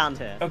literally just stand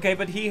here. Okay,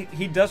 but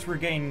he does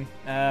regain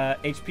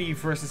HP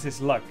versus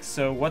his luck.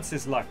 So what's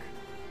his luck?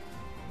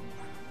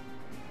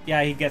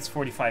 Yeah, he gets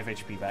 45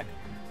 HP back.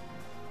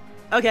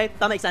 Okay,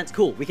 that makes sense.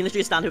 Cool. We can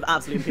literally stand with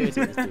absolute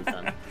impunity in this dude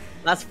then.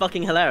 That's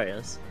fucking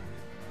hilarious.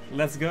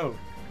 Let's go.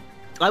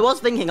 I was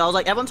thinking, I was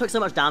like, everyone took so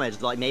much damage,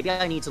 like, maybe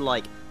I need to,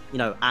 like, you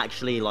know,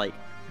 actually, like,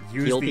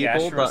 Use heal the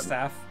people, Ashura but...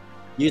 staff.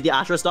 Use the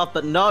Ashura stuff,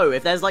 but no,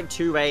 if there's, like,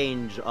 2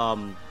 range,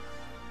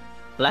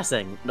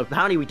 blessing, no,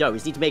 apparently we don't. We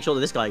just need to make sure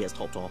that this guy gets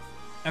topped off.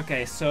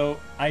 Okay, so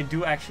I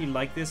do actually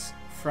like this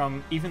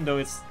from, even though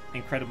it's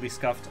incredibly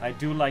scuffed, I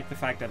do like the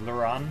fact that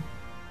Laurent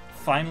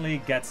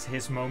finally gets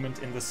his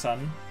moment in the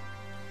sun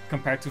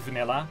compared to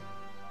Vanilla,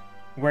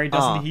 where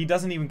he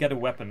doesn't even get a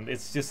weapon.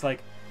 It's just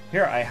like,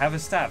 here, I have a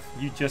staff.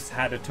 You just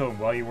had a tome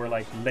while you were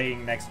like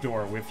laying next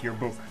door with your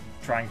book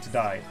trying to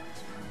die.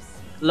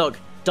 Look,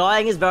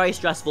 dying is very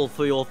stressful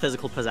for your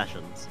physical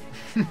possessions.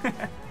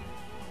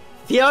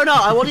 Fiona,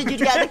 I wanted you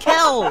to get the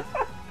kill!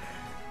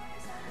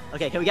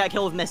 Okay, can we get a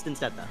kill with Mist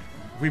instead then?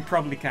 We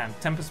probably can.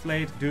 Tempest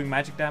Blade doing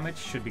magic damage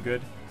should be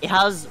good. It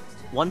has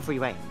 1 free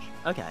range.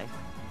 Okay.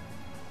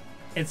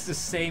 It's the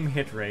same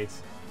hit rate.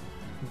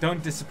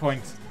 Don't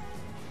disappoint.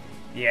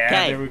 Yeah,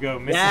 Okay. there we go.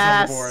 Mist is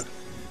on the board.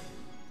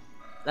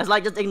 Let's,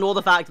 like, just ignore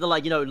the fact that,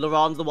 like, you know,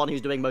 Laurent's the one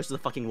who's doing most of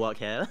the fucking work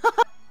here.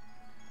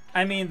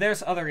 I mean,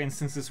 there's other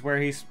instances where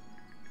it's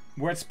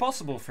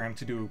possible for him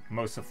to do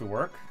most of the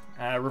work.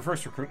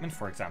 Reverse recruitment,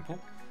 for example.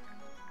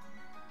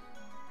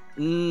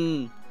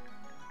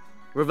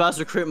 Reverse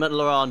recruitment,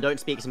 Laurent. Don't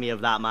speak to me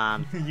of that,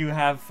 man. You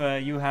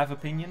have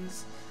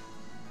opinions?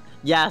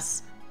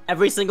 Yes.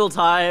 Every single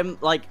time,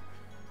 like,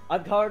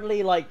 I'm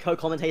currently, like,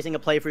 co-commentating a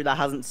playthrough that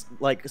hasn't,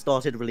 like,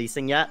 started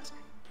releasing yet,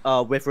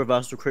 with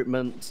reverse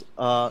recruitment,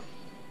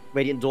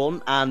 Radiant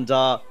Dawn, and,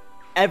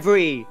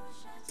 every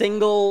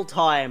single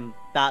time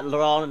that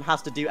Laurent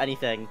has to do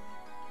anything,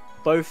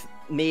 both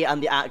me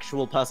and the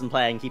actual person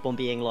playing keep on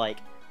being like,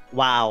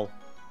 wow,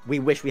 we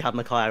wish we had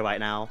Micaiah right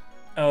now.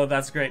 Oh,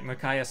 that's great.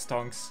 Micaiah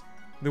stonks.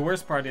 The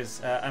worst part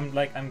is, I'm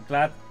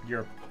glad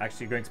you're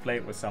actually going to play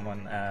it with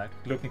someone.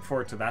 Looking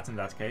forward to that in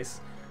that case.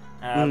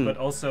 But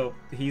also,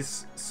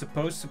 he's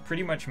supposed to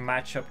pretty much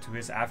match up to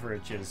his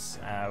averages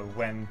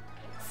when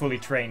fully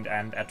trained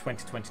and at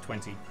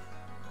 20-20-20.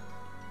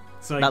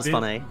 So like, that's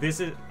funny.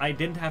 I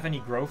didn't have any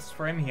growths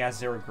for him. He has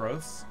 0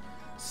 growths.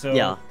 So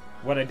yeah.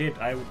 What I did,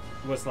 I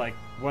was like,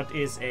 what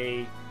is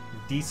a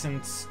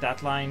decent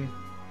stat line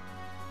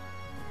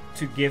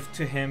to give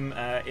to him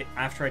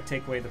after I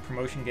take away the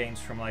promotion gains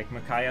from like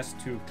Micaiah's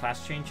 2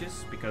 class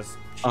changes, because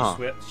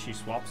she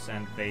swaps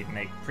and they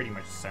make pretty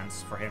much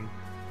sense for him.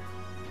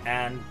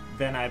 And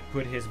then I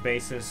put his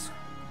bases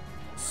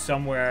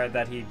somewhere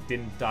that he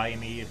didn't die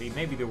immediately.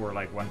 Maybe they were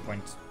like 1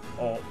 point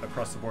all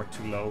across the board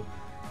too low.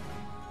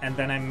 And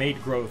then I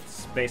made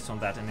growths based on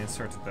that and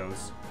inserted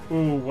those.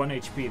 Ooh, 1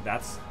 HP,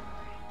 that's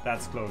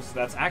close.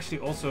 That's actually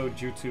also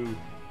due to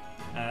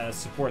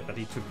support that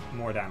he took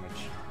more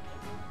damage.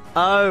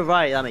 Oh,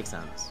 right, that makes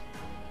sense.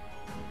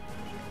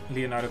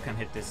 Leonardo can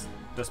hit this.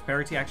 Does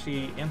parity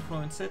actually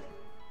influence it?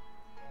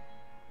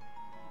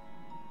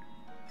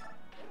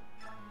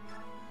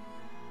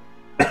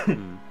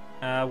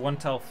 One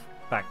tile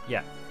back,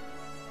 yeah.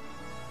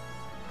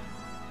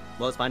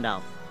 Well, let's find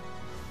out.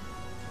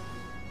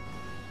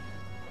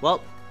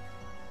 Well,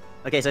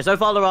 okay, so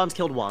far Laurent's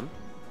killed 1.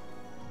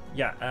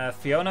 Yeah,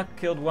 Fiona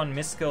killed 1,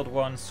 Miss killed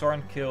 1,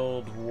 Soren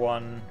killed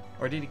 1,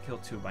 or did he kill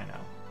 2 by now?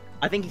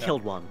 I think he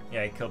killed 1.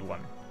 Yeah, he killed 1.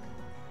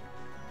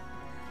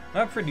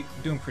 I'm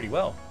doing pretty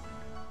well.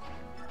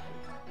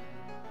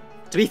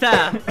 To be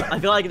fair, I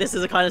feel like this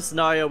is a kind of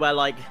scenario where,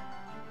 like,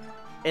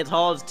 it's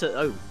hard to...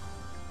 Oh.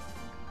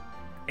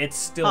 It's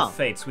still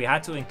Fates. We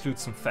had to include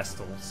some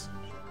Festals.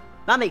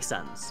 That makes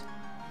sense.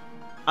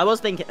 I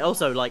was thinking,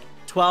 also, like,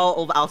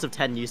 12 out of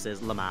 10 uses,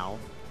 Lamau.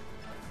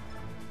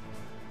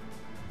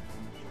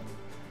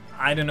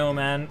 I don't know,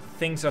 man.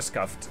 Things are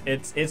scuffed.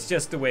 It's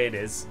just the way it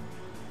is.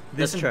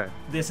 That's true.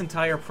 This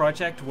entire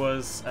project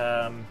was...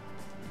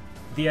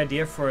 the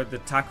idea for the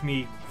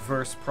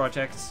Takumiverse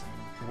project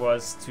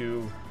was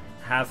to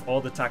have all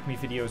the Takumi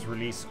videos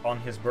released on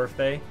his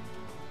birthday,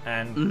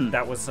 and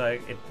that was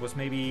it was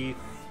maybe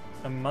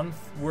a month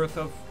worth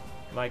of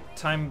like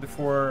time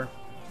before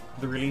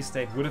the release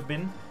date would have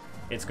been.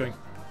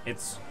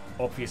 It's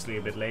obviously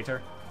a bit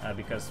later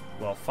because,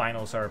 well,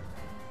 finals are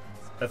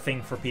a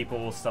thing for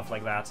people, stuff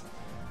like that.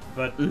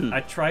 But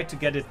I tried to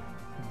get it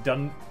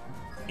done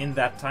in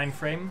that time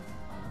frame,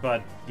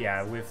 but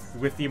yeah,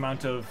 with the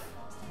amount of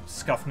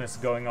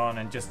scuffness going on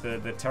and just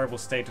the terrible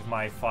state of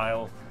my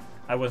file,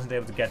 I wasn't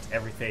able to get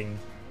everything.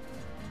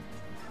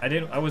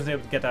 I wasn't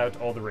able to get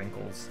out all the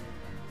wrinkles.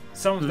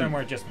 Some of them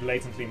were just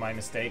blatantly my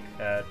mistake,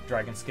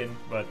 dragon skin,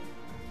 but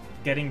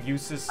getting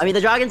uses... I mean,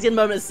 the dragon skin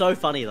moment is so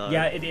funny, though.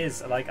 Yeah, it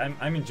is. Like,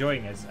 I'm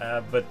enjoying it,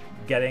 but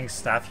getting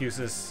staff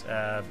uses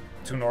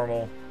to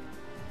normal,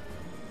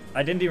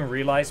 I didn't even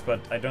realize, but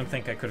I don't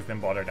think I could have been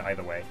bothered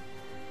either way.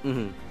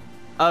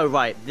 Oh,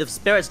 right. The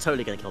spirit's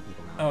totally gonna kill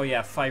people now. Oh,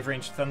 yeah,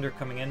 5-range thunder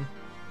coming in.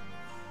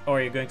 Or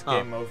are you going to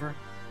game over?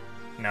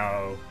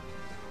 No.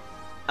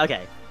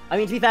 Okay. I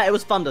mean, to be fair, it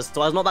was thunder,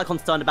 so I was not that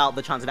concerned about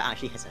the chance of it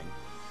actually hitting.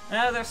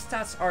 Their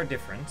stats are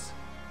different.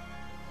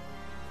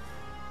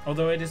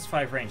 Although it is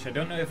 5-range. I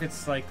don't know if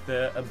it's like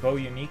a bow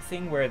unique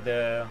thing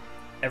where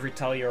every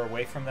tile you're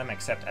away from them,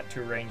 except at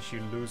 2 range,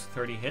 you lose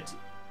 30 hit.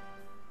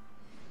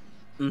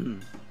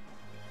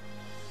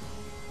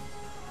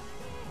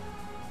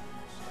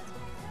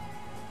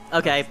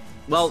 Okay,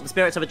 well, the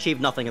spirits have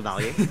achieved nothing of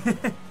value.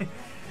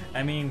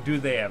 I mean, do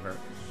they ever?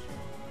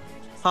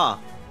 Huh.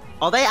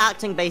 Are they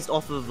acting based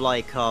off of,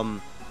 like, we're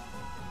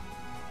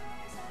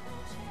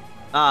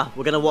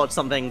gonna watch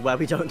something where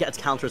we don't get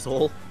to counter us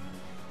all?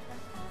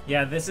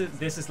 Yeah, this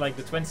is like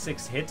the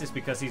 26 hit is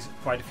because he's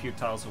quite a few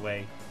tiles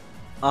away.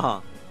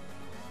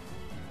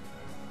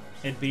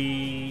 It'd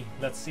be,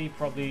 let's see,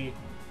 probably...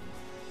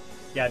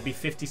 Yeah, it'd be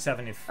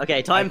 57 if...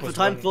 Okay, time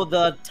for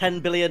the 10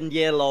 billion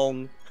year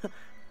long...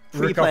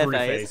 recovery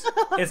phase.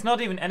 It's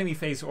not even enemy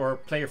phase or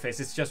player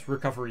phase, it's just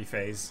recovery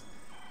phase.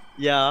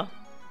 Yeah.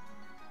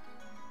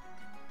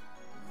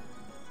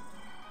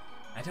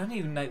 I don't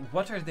even know,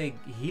 what are they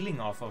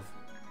healing off of?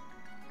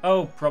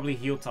 Oh, probably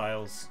heal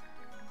tiles.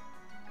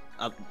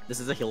 This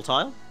is a heal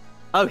tile?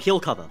 Oh,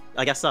 heal cover.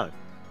 I guess so.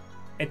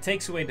 It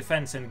takes away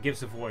defense and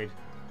gives a void.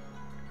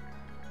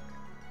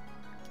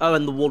 Oh,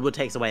 and the wardwood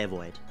takes away a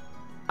void.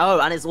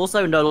 Oh, and it's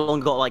also no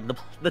longer got, like,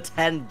 the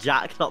 10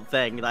 jacked up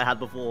thing that I had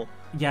before.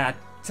 Yeah,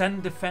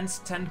 10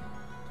 defense, 10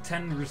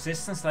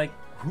 resistance, like,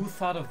 who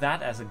thought of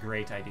that as a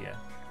great idea?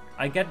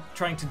 I get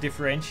trying to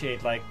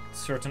differentiate, like,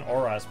 certain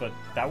auras, but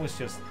that was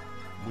just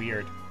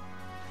weird.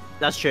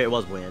 That's true, it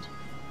was weird.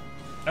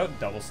 Oh,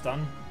 double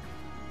stun.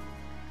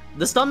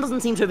 The stun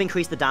doesn't seem to have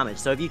increased the damage,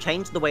 so have you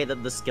changed the way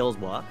that the skills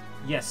work?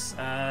 Yes,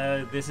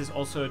 this is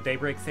also a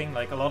Daybreak thing.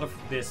 Like, a lot of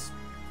this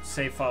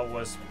save file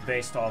was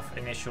based off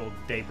initial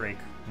Daybreak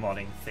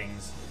modding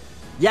things.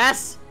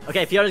 Yes!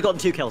 Okay, Fiona's gotten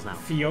 2 kills now.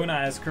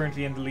 Fiona is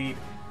currently in the lead.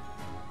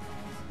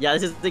 Yeah,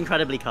 this is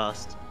incredibly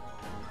cursed.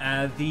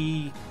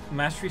 The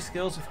mastery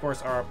skills, of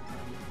course, are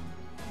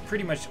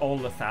pretty much all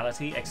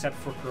lethality, except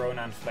for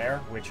Corona and Flare,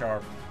 which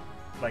are,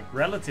 like,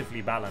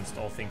 relatively balanced,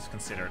 all things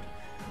considered.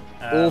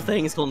 All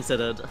things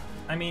considered.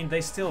 I mean,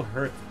 they still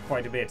hurt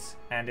quite a bit,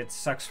 and it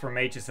sucks for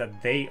mages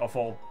that they, of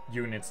all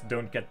units,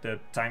 don't get the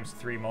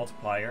 ×3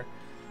 multiplier.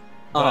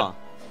 But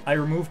I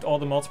removed all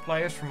the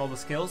multipliers from all the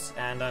skills,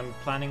 and I'm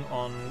planning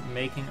on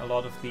making a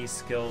lot of these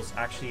skills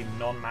actually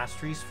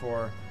non-masteries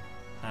for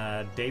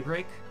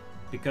Daybreak,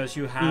 because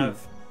you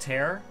have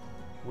Tear,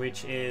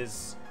 which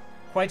is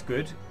quite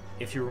good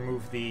if you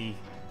remove the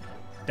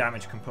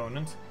damage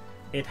component.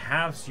 It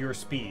halves your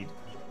speed,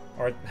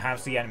 or it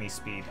halves the enemy's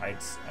speed, I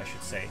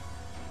should say.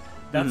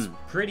 That's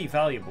pretty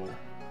valuable.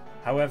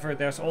 However,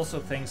 there's also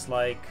things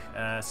like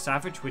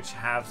Savage, which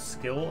have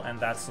skill, and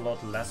that's a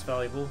lot less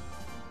valuable.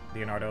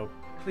 Leonardo,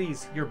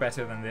 please, you're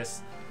better than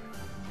this.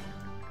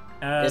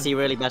 Is he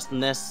really better than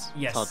this?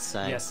 Yes, it's hard to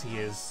say. Yes, he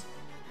is.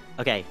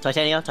 Okay,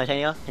 Titania,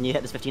 can you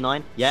hit this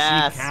 59?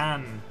 Yes! She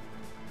can!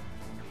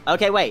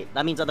 Okay, wait,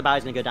 that means that the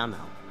barrier's gonna go down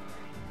now.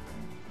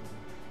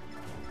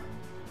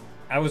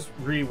 I was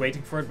really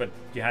waiting for it, but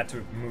you had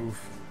to move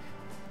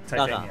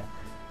Titania.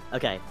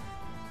 Okay.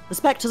 The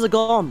specters are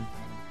gone!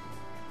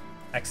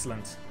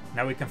 Excellent.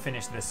 Now we can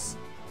finish this.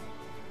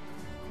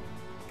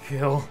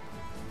 Kill.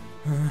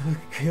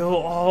 Kill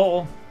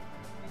all. ...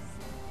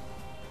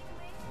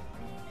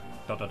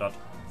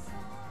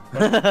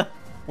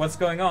 What's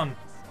going on?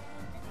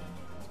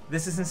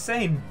 This is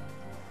insane.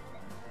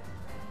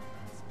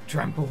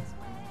 Trample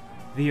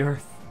the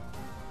earth.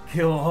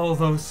 Kill all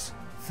those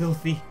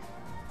filthy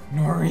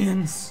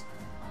Norians.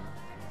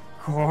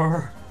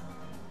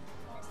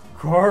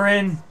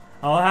 Corin,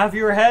 I'll have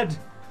your head.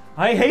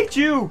 I hate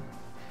you.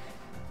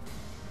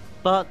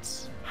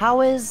 But how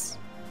is...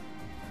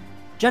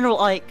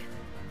 General Ike,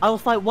 I will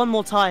fight one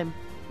more time.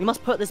 We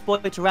must put this boy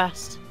to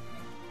rest.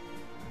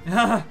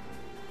 Ah,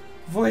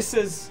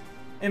 voices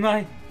in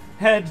my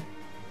head.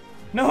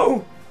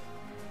 No!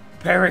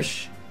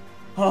 Perish,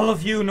 all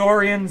of you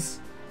Norians.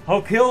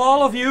 I'll kill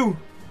all of you.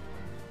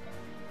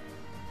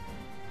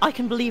 I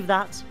can believe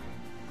that.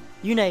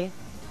 Yune,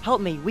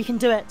 help me. We can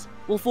do it.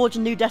 We'll forge a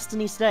new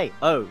destiny today.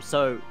 Oh,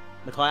 so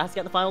Micaiah has to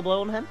get the final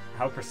blow on him?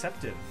 How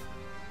perceptive.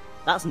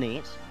 That's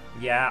neat.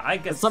 Yeah, I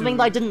guess Something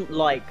that I didn't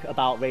like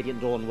about Radiant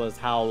Dawn was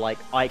how, like,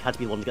 Ike had to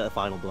be the one to get the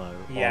final blow.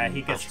 Yeah,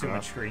 he gets too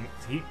much screen.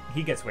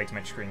 He gets way too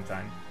much screen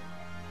time.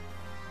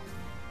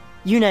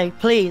 Yune,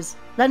 please,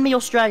 lend me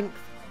your strength.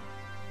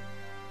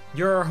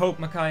 You're our hope,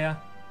 Micaiah.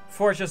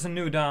 Forge us a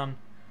new dawn.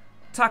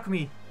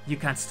 Takumi, you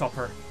can't stop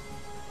her.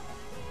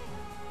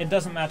 It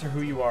doesn't matter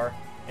who you are.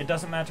 It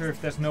doesn't matter if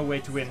there's no way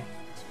to win.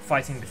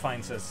 Fighting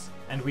defines us,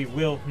 and we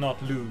will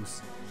not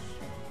lose.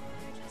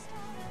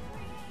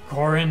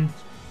 Corin,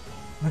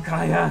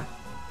 Micaiah,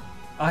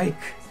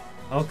 Ike,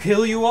 I'll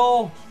kill you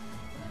all.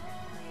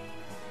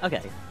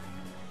 Okay.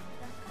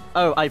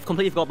 Oh, I've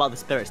completely forgot about the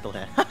spirit still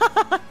here.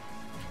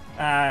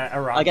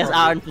 Around. I guess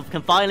Aaron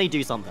can finally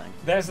do something.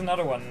 There's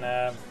another one,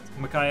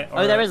 Micaiah.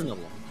 Oh, there is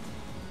another one.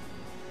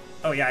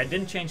 Oh yeah, I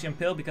didn't change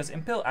Impale because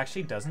Impale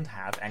actually doesn't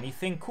have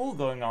anything cool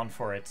going on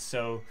for it,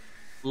 so...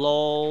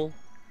 Lol.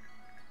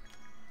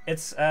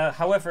 It's,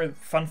 however,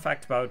 fun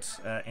fact about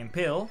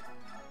Impale,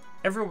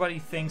 everybody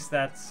thinks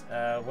that,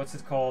 what's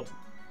it called?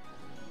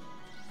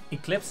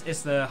 Eclipse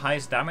is the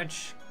highest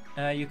damage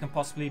you can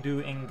possibly do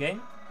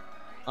in-game.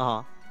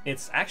 Uh-huh.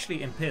 It's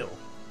actually Impale.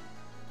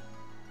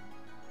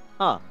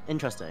 Ah,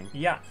 interesting.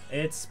 Yeah,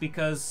 it's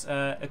because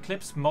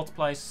Eclipse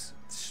multiplies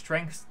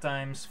strength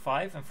times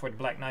 5, and for the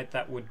Black Knight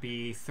that would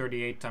be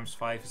 38 times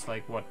 5 is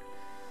like what?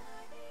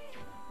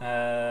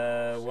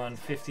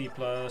 150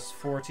 plus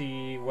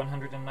 40,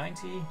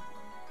 190?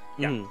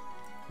 Yeah.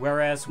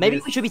 Whereas maybe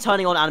we should be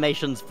turning on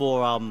animations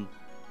for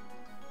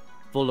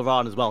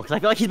Laran as well, because I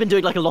feel like he's been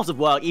doing like a lot of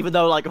work, even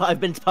though like I've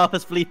been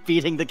purposefully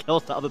feeding the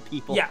kills to other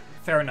people. Yeah,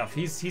 fair enough.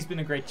 He's been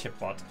a great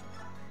chipbot.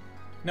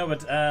 No,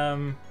 but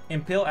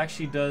Impale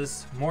actually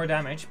does more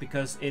damage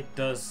because it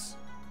does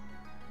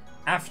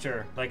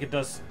after, like it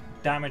does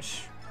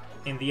damage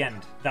in the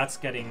end. That's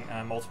getting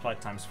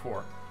multiplied times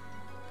 4.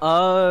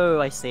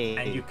 Oh, I see.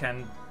 And you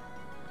can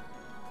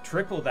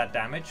triple that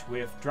damage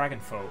with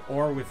Dragon Foe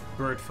or with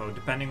Bird Foe,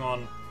 depending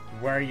on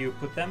where you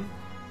put them.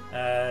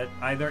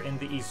 Either in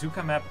the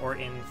Izuka map or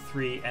in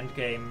 3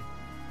 endgame,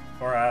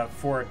 or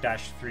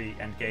 4-3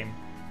 endgame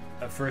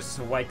versus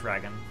a White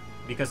Dragon.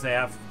 Because they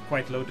have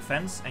quite low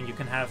defense, and you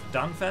can have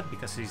Danfed,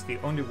 because he's the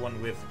only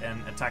one with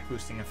an attack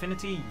boosting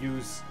affinity,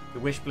 use the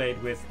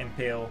Wishblade with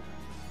Impale.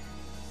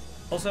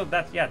 Also,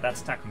 that's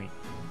Takumi.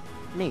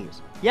 Neat.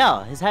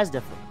 Yeah, his hair's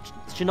different.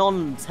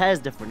 Shinon's hair's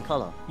different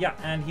color. Yeah,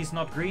 and he's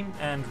not green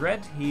and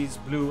red, he's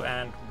blue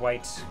and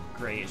white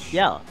grayish.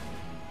 Yeah.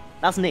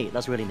 That's neat,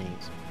 that's really neat.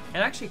 It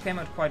actually came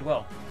out quite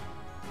well.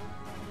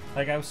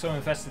 Like, I was so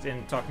invested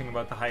in talking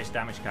about the highest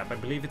damage cap. I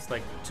believe it's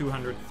like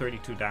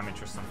 232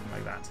 damage or something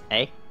like that.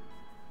 Eh?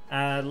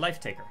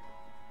 Life Taker.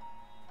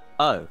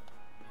 Oh.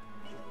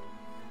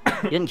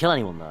 You didn't kill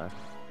anyone though.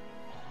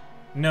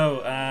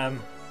 No,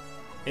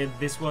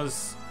 this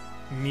was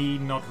me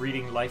not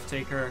reading Life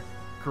Taker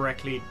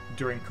correctly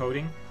during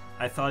coding.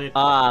 I thought it.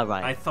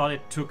 Right. I thought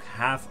it took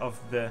half of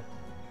the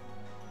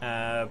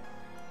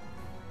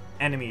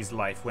enemy's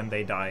life when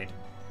they died,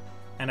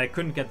 and I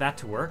couldn't get that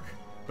to work.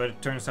 But it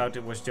turns out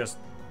it was just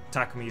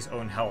Takumi's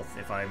own health,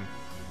 if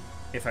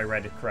I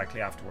read it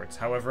correctly afterwards.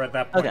 However, at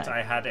that point,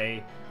 I had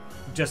a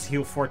just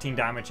heal 14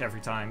 damage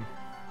every time.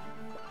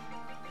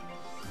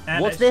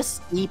 And what's this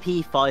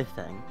EP5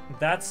 thing?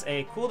 That's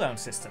a cooldown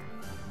system.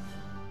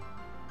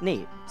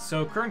 Neat.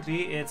 So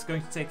currently, it's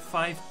going to take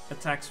 5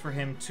 attacks for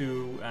him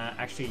to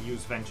actually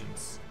use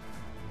Vengeance.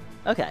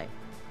 Okay.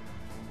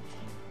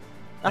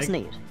 That's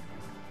like, neat.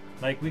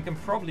 Like, we can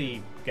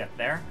probably get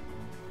there.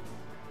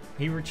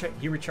 He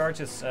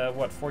recharges,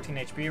 what, 14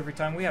 HP every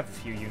time? We have a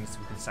few units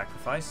we can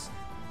sacrifice.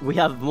 We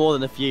have more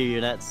than a few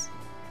units.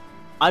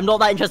 I'm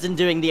not that interested in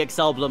doing the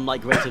Excelblum,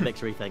 like, Greater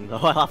Victory thing, though,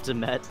 I'll have to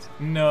admit.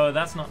 No,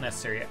 that's not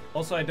necessary.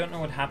 Also, I don't know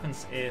what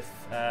happens if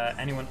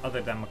anyone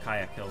other than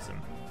Micaiah kills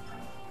him.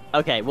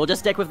 Okay, we'll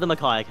just stick with the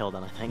Micaiah kill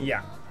then, I think.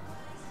 Yeah.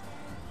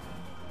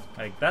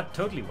 Like, that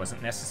totally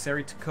wasn't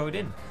necessary to code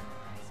in.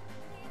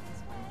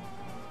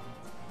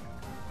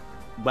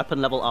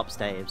 Weapon level up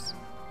staves.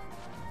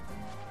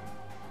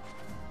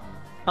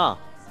 Huh.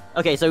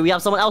 Okay, so we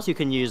have someone else who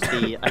can use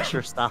the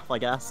extra staff, I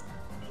guess.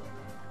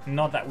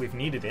 Not that we've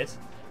needed it.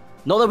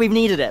 Not that we've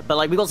needed it, but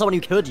like we got someone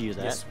who could use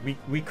it. Yes,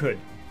 we could.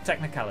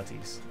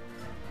 Technicalities.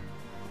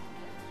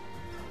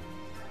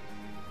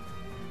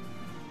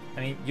 I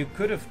mean, you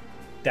could have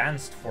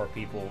danced for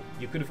people.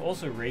 You could have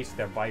also raised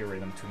their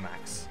biorhythm to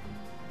max.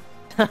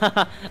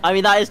 I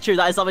mean, that is true.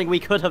 That is something we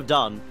could have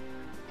done.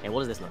 Okay,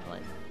 what does this look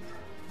like?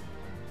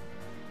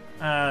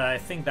 I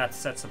think that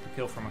sets up a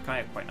kill for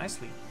Micaiah quite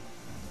nicely.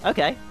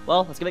 Okay,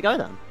 well, let's give it a go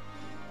then.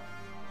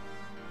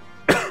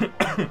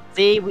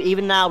 See,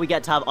 even now we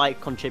get to have Ike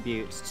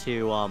contribute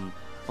to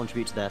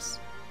this.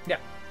 Yeah.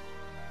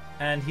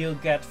 And he'll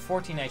get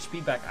 14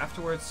 HP back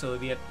afterwards, so he'll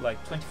be at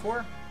like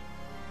 24.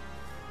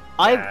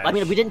 I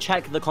mean, we didn't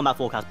check the combat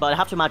forecast, but I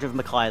have to imagine with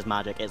Micaiah's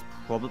magic, he's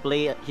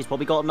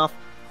probably got enough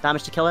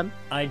damage to kill him.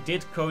 I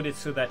did code it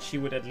so that she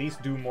would at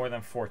least do more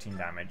than 14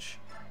 damage.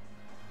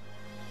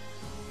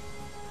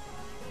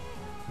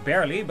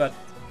 Barely, but...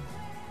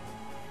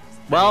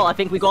 Well, I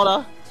think we got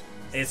her.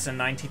 It's a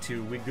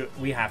 92.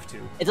 We have to.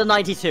 It's a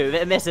 92. If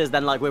it misses,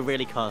 then like we're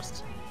really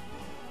cursed.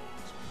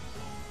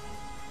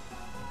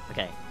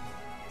 Okay.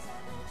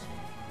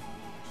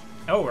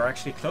 Oh, we're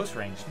actually close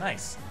range.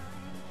 Nice.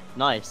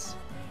 Nice.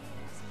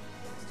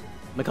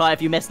 Micaiah,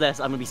 if you miss this,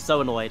 I'm gonna be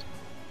so annoyed.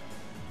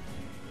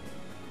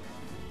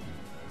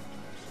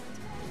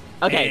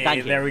 Okay, hey, thank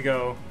you. There we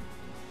go.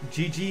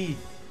 GG.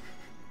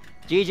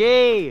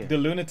 GG. The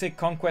lunatic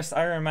conquest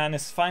Iron Man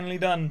is finally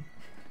done.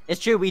 It's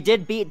true. We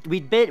did beat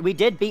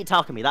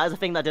Takumi. That is a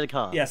thing that did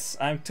occur. Yes,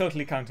 I'm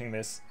totally counting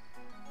this.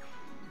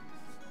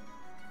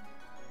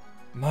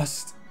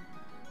 Must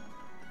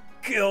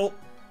kill.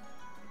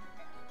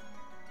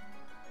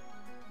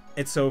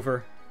 It's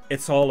over.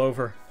 It's all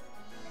over.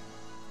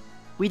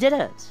 We did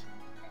it.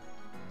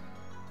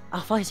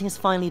 Our fighting is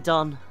finally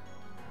done.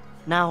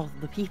 Now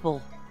the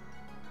people.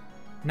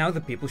 Now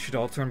the people should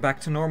all turn back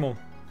to normal.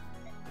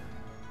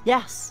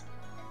 Yes.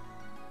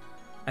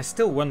 I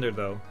still wonder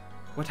though,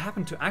 what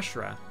happened to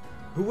Ashura?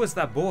 Who was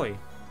that boy?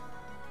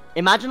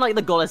 Imagine like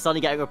the goddess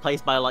suddenly getting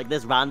replaced by like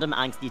this random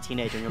angsty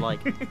teenager and you're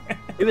like,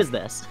 who is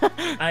this?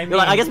 I mean, you're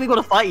like, I guess we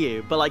gotta fight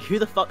you, but like who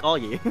the fuck are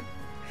you?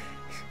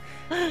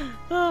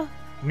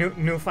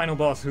 New final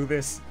boss, who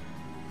this?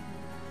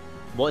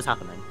 What is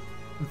happening?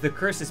 The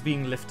curse is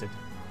being lifted.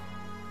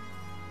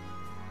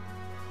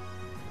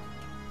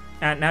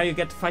 And now you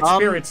get to fight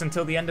spirits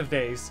until the end of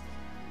days.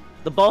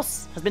 The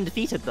boss has been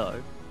defeated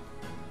though.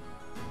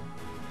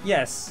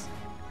 Yes.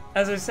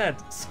 As I said,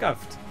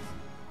 scuffed.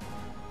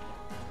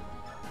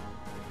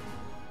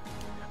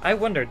 I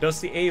wonder,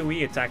 does the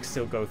AoE attack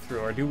still go through,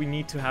 or do we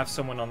need to have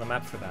someone on the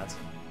map for that?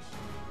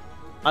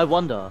 I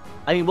wonder.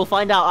 I mean, we'll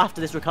find out after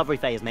this recovery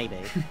phase, maybe.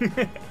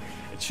 It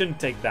shouldn't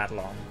take that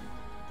long.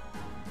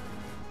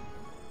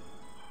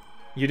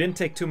 You didn't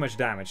take too much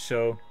damage,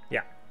 so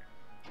yeah.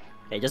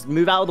 Okay, just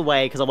move out of the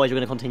way, because otherwise you're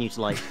going to continue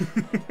to, like...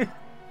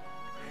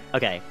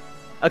 Okay.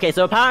 Okay,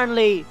 so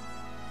apparently...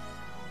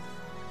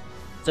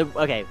 So,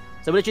 okay.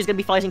 So we're just going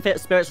to be fighting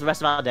spirits for the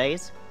rest of our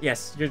days?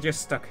 Yes, you're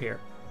just stuck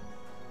here.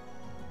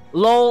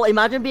 LOL,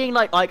 imagine being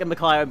like Ike and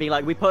Micaiah and being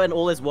like, we put in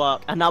all this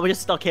work, and now we're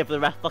just stuck here for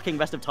the fucking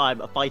rest of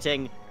time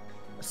fighting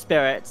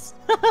spirits.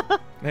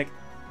 Like,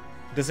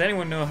 does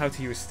anyone know how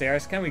to use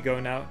stairs? Can we go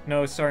now?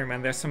 No, sorry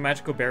man, there's some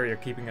magical barrier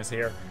keeping us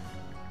here.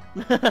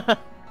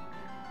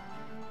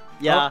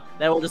 Yeah,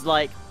 they're all just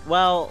like,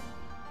 well,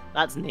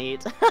 that's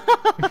neat.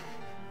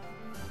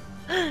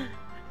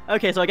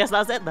 Okay, so I guess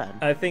that's it then.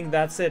 I think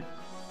that's it.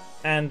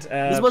 And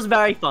this was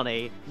very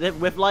funny.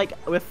 With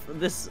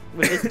this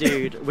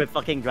dude with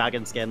fucking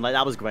dragon skin. Like,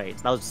 that was great.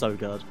 That was so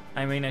good.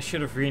 I mean, I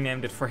should have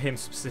renamed it for him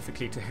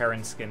specifically to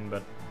Heron Skin,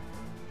 but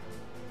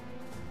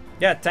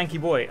yeah, Tanky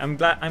Boy. I'm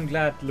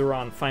glad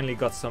Laurent finally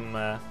got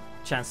some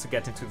chance to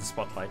get into the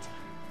spotlight.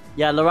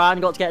 Yeah,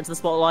 Laurent got to get into the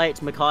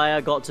spotlight.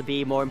 Micaiah got to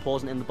be more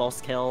important in the boss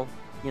kill.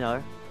 You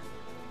know,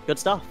 good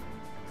stuff.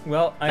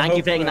 Well, thank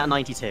you for getting that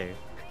 92.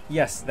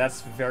 Yes,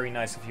 that's very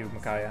nice of you,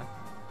 Micaiah.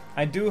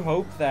 I do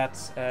hope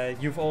that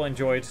you've all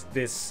enjoyed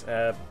this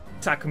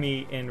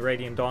Takumi in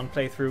Radiant Dawn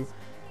playthrough,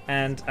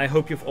 and I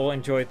hope you've all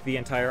enjoyed the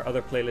entire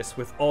other playlist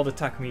with all the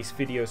Takumi's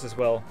videos as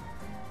well.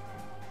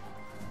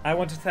 I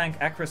want to thank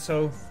Akira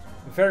Sou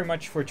very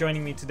much for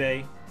joining me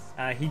today.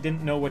 He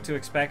didn't know what to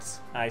expect.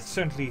 I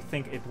certainly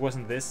think it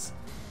wasn't this.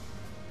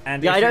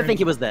 And yeah, I don't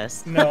think it was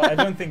this. No, I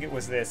don't think it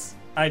was this.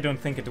 I don't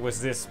think it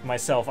was this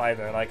myself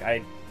either. Like,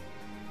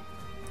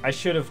 I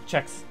should have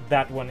checked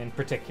that one in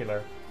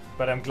particular.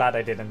 But I'm glad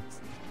I didn't.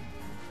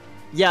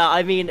 Yeah,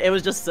 I mean, it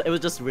was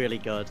just really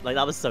good. Like,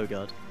 that was so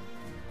good.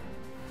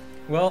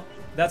 Well,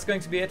 that's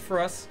going to be it for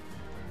us.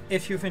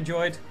 If you've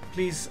enjoyed,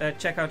 please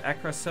check out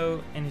Akira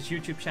Sou in his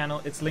YouTube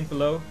channel. It's linked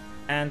below.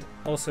 And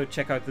also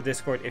check out the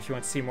Discord if you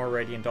want to see more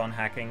Radiant Dawn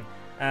hacking.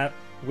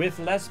 With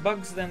less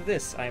bugs than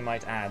this, I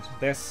might add.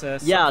 There's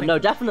yeah, no,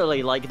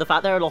 definitely. Like, the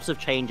fact there are lots of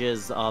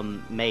changes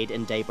made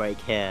in Daybreak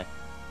here.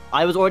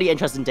 I was already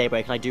interested in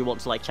Daybreak, and I do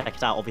want to like check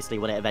it out, obviously,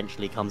 when it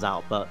eventually comes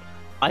out. But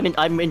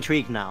I'm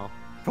intrigued now,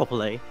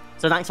 properly.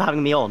 So thanks for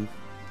having me on.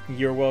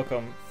 You're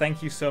welcome.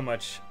 Thank you so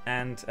much.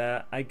 And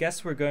I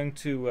guess we're going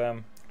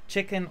to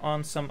check in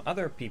on some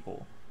other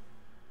people.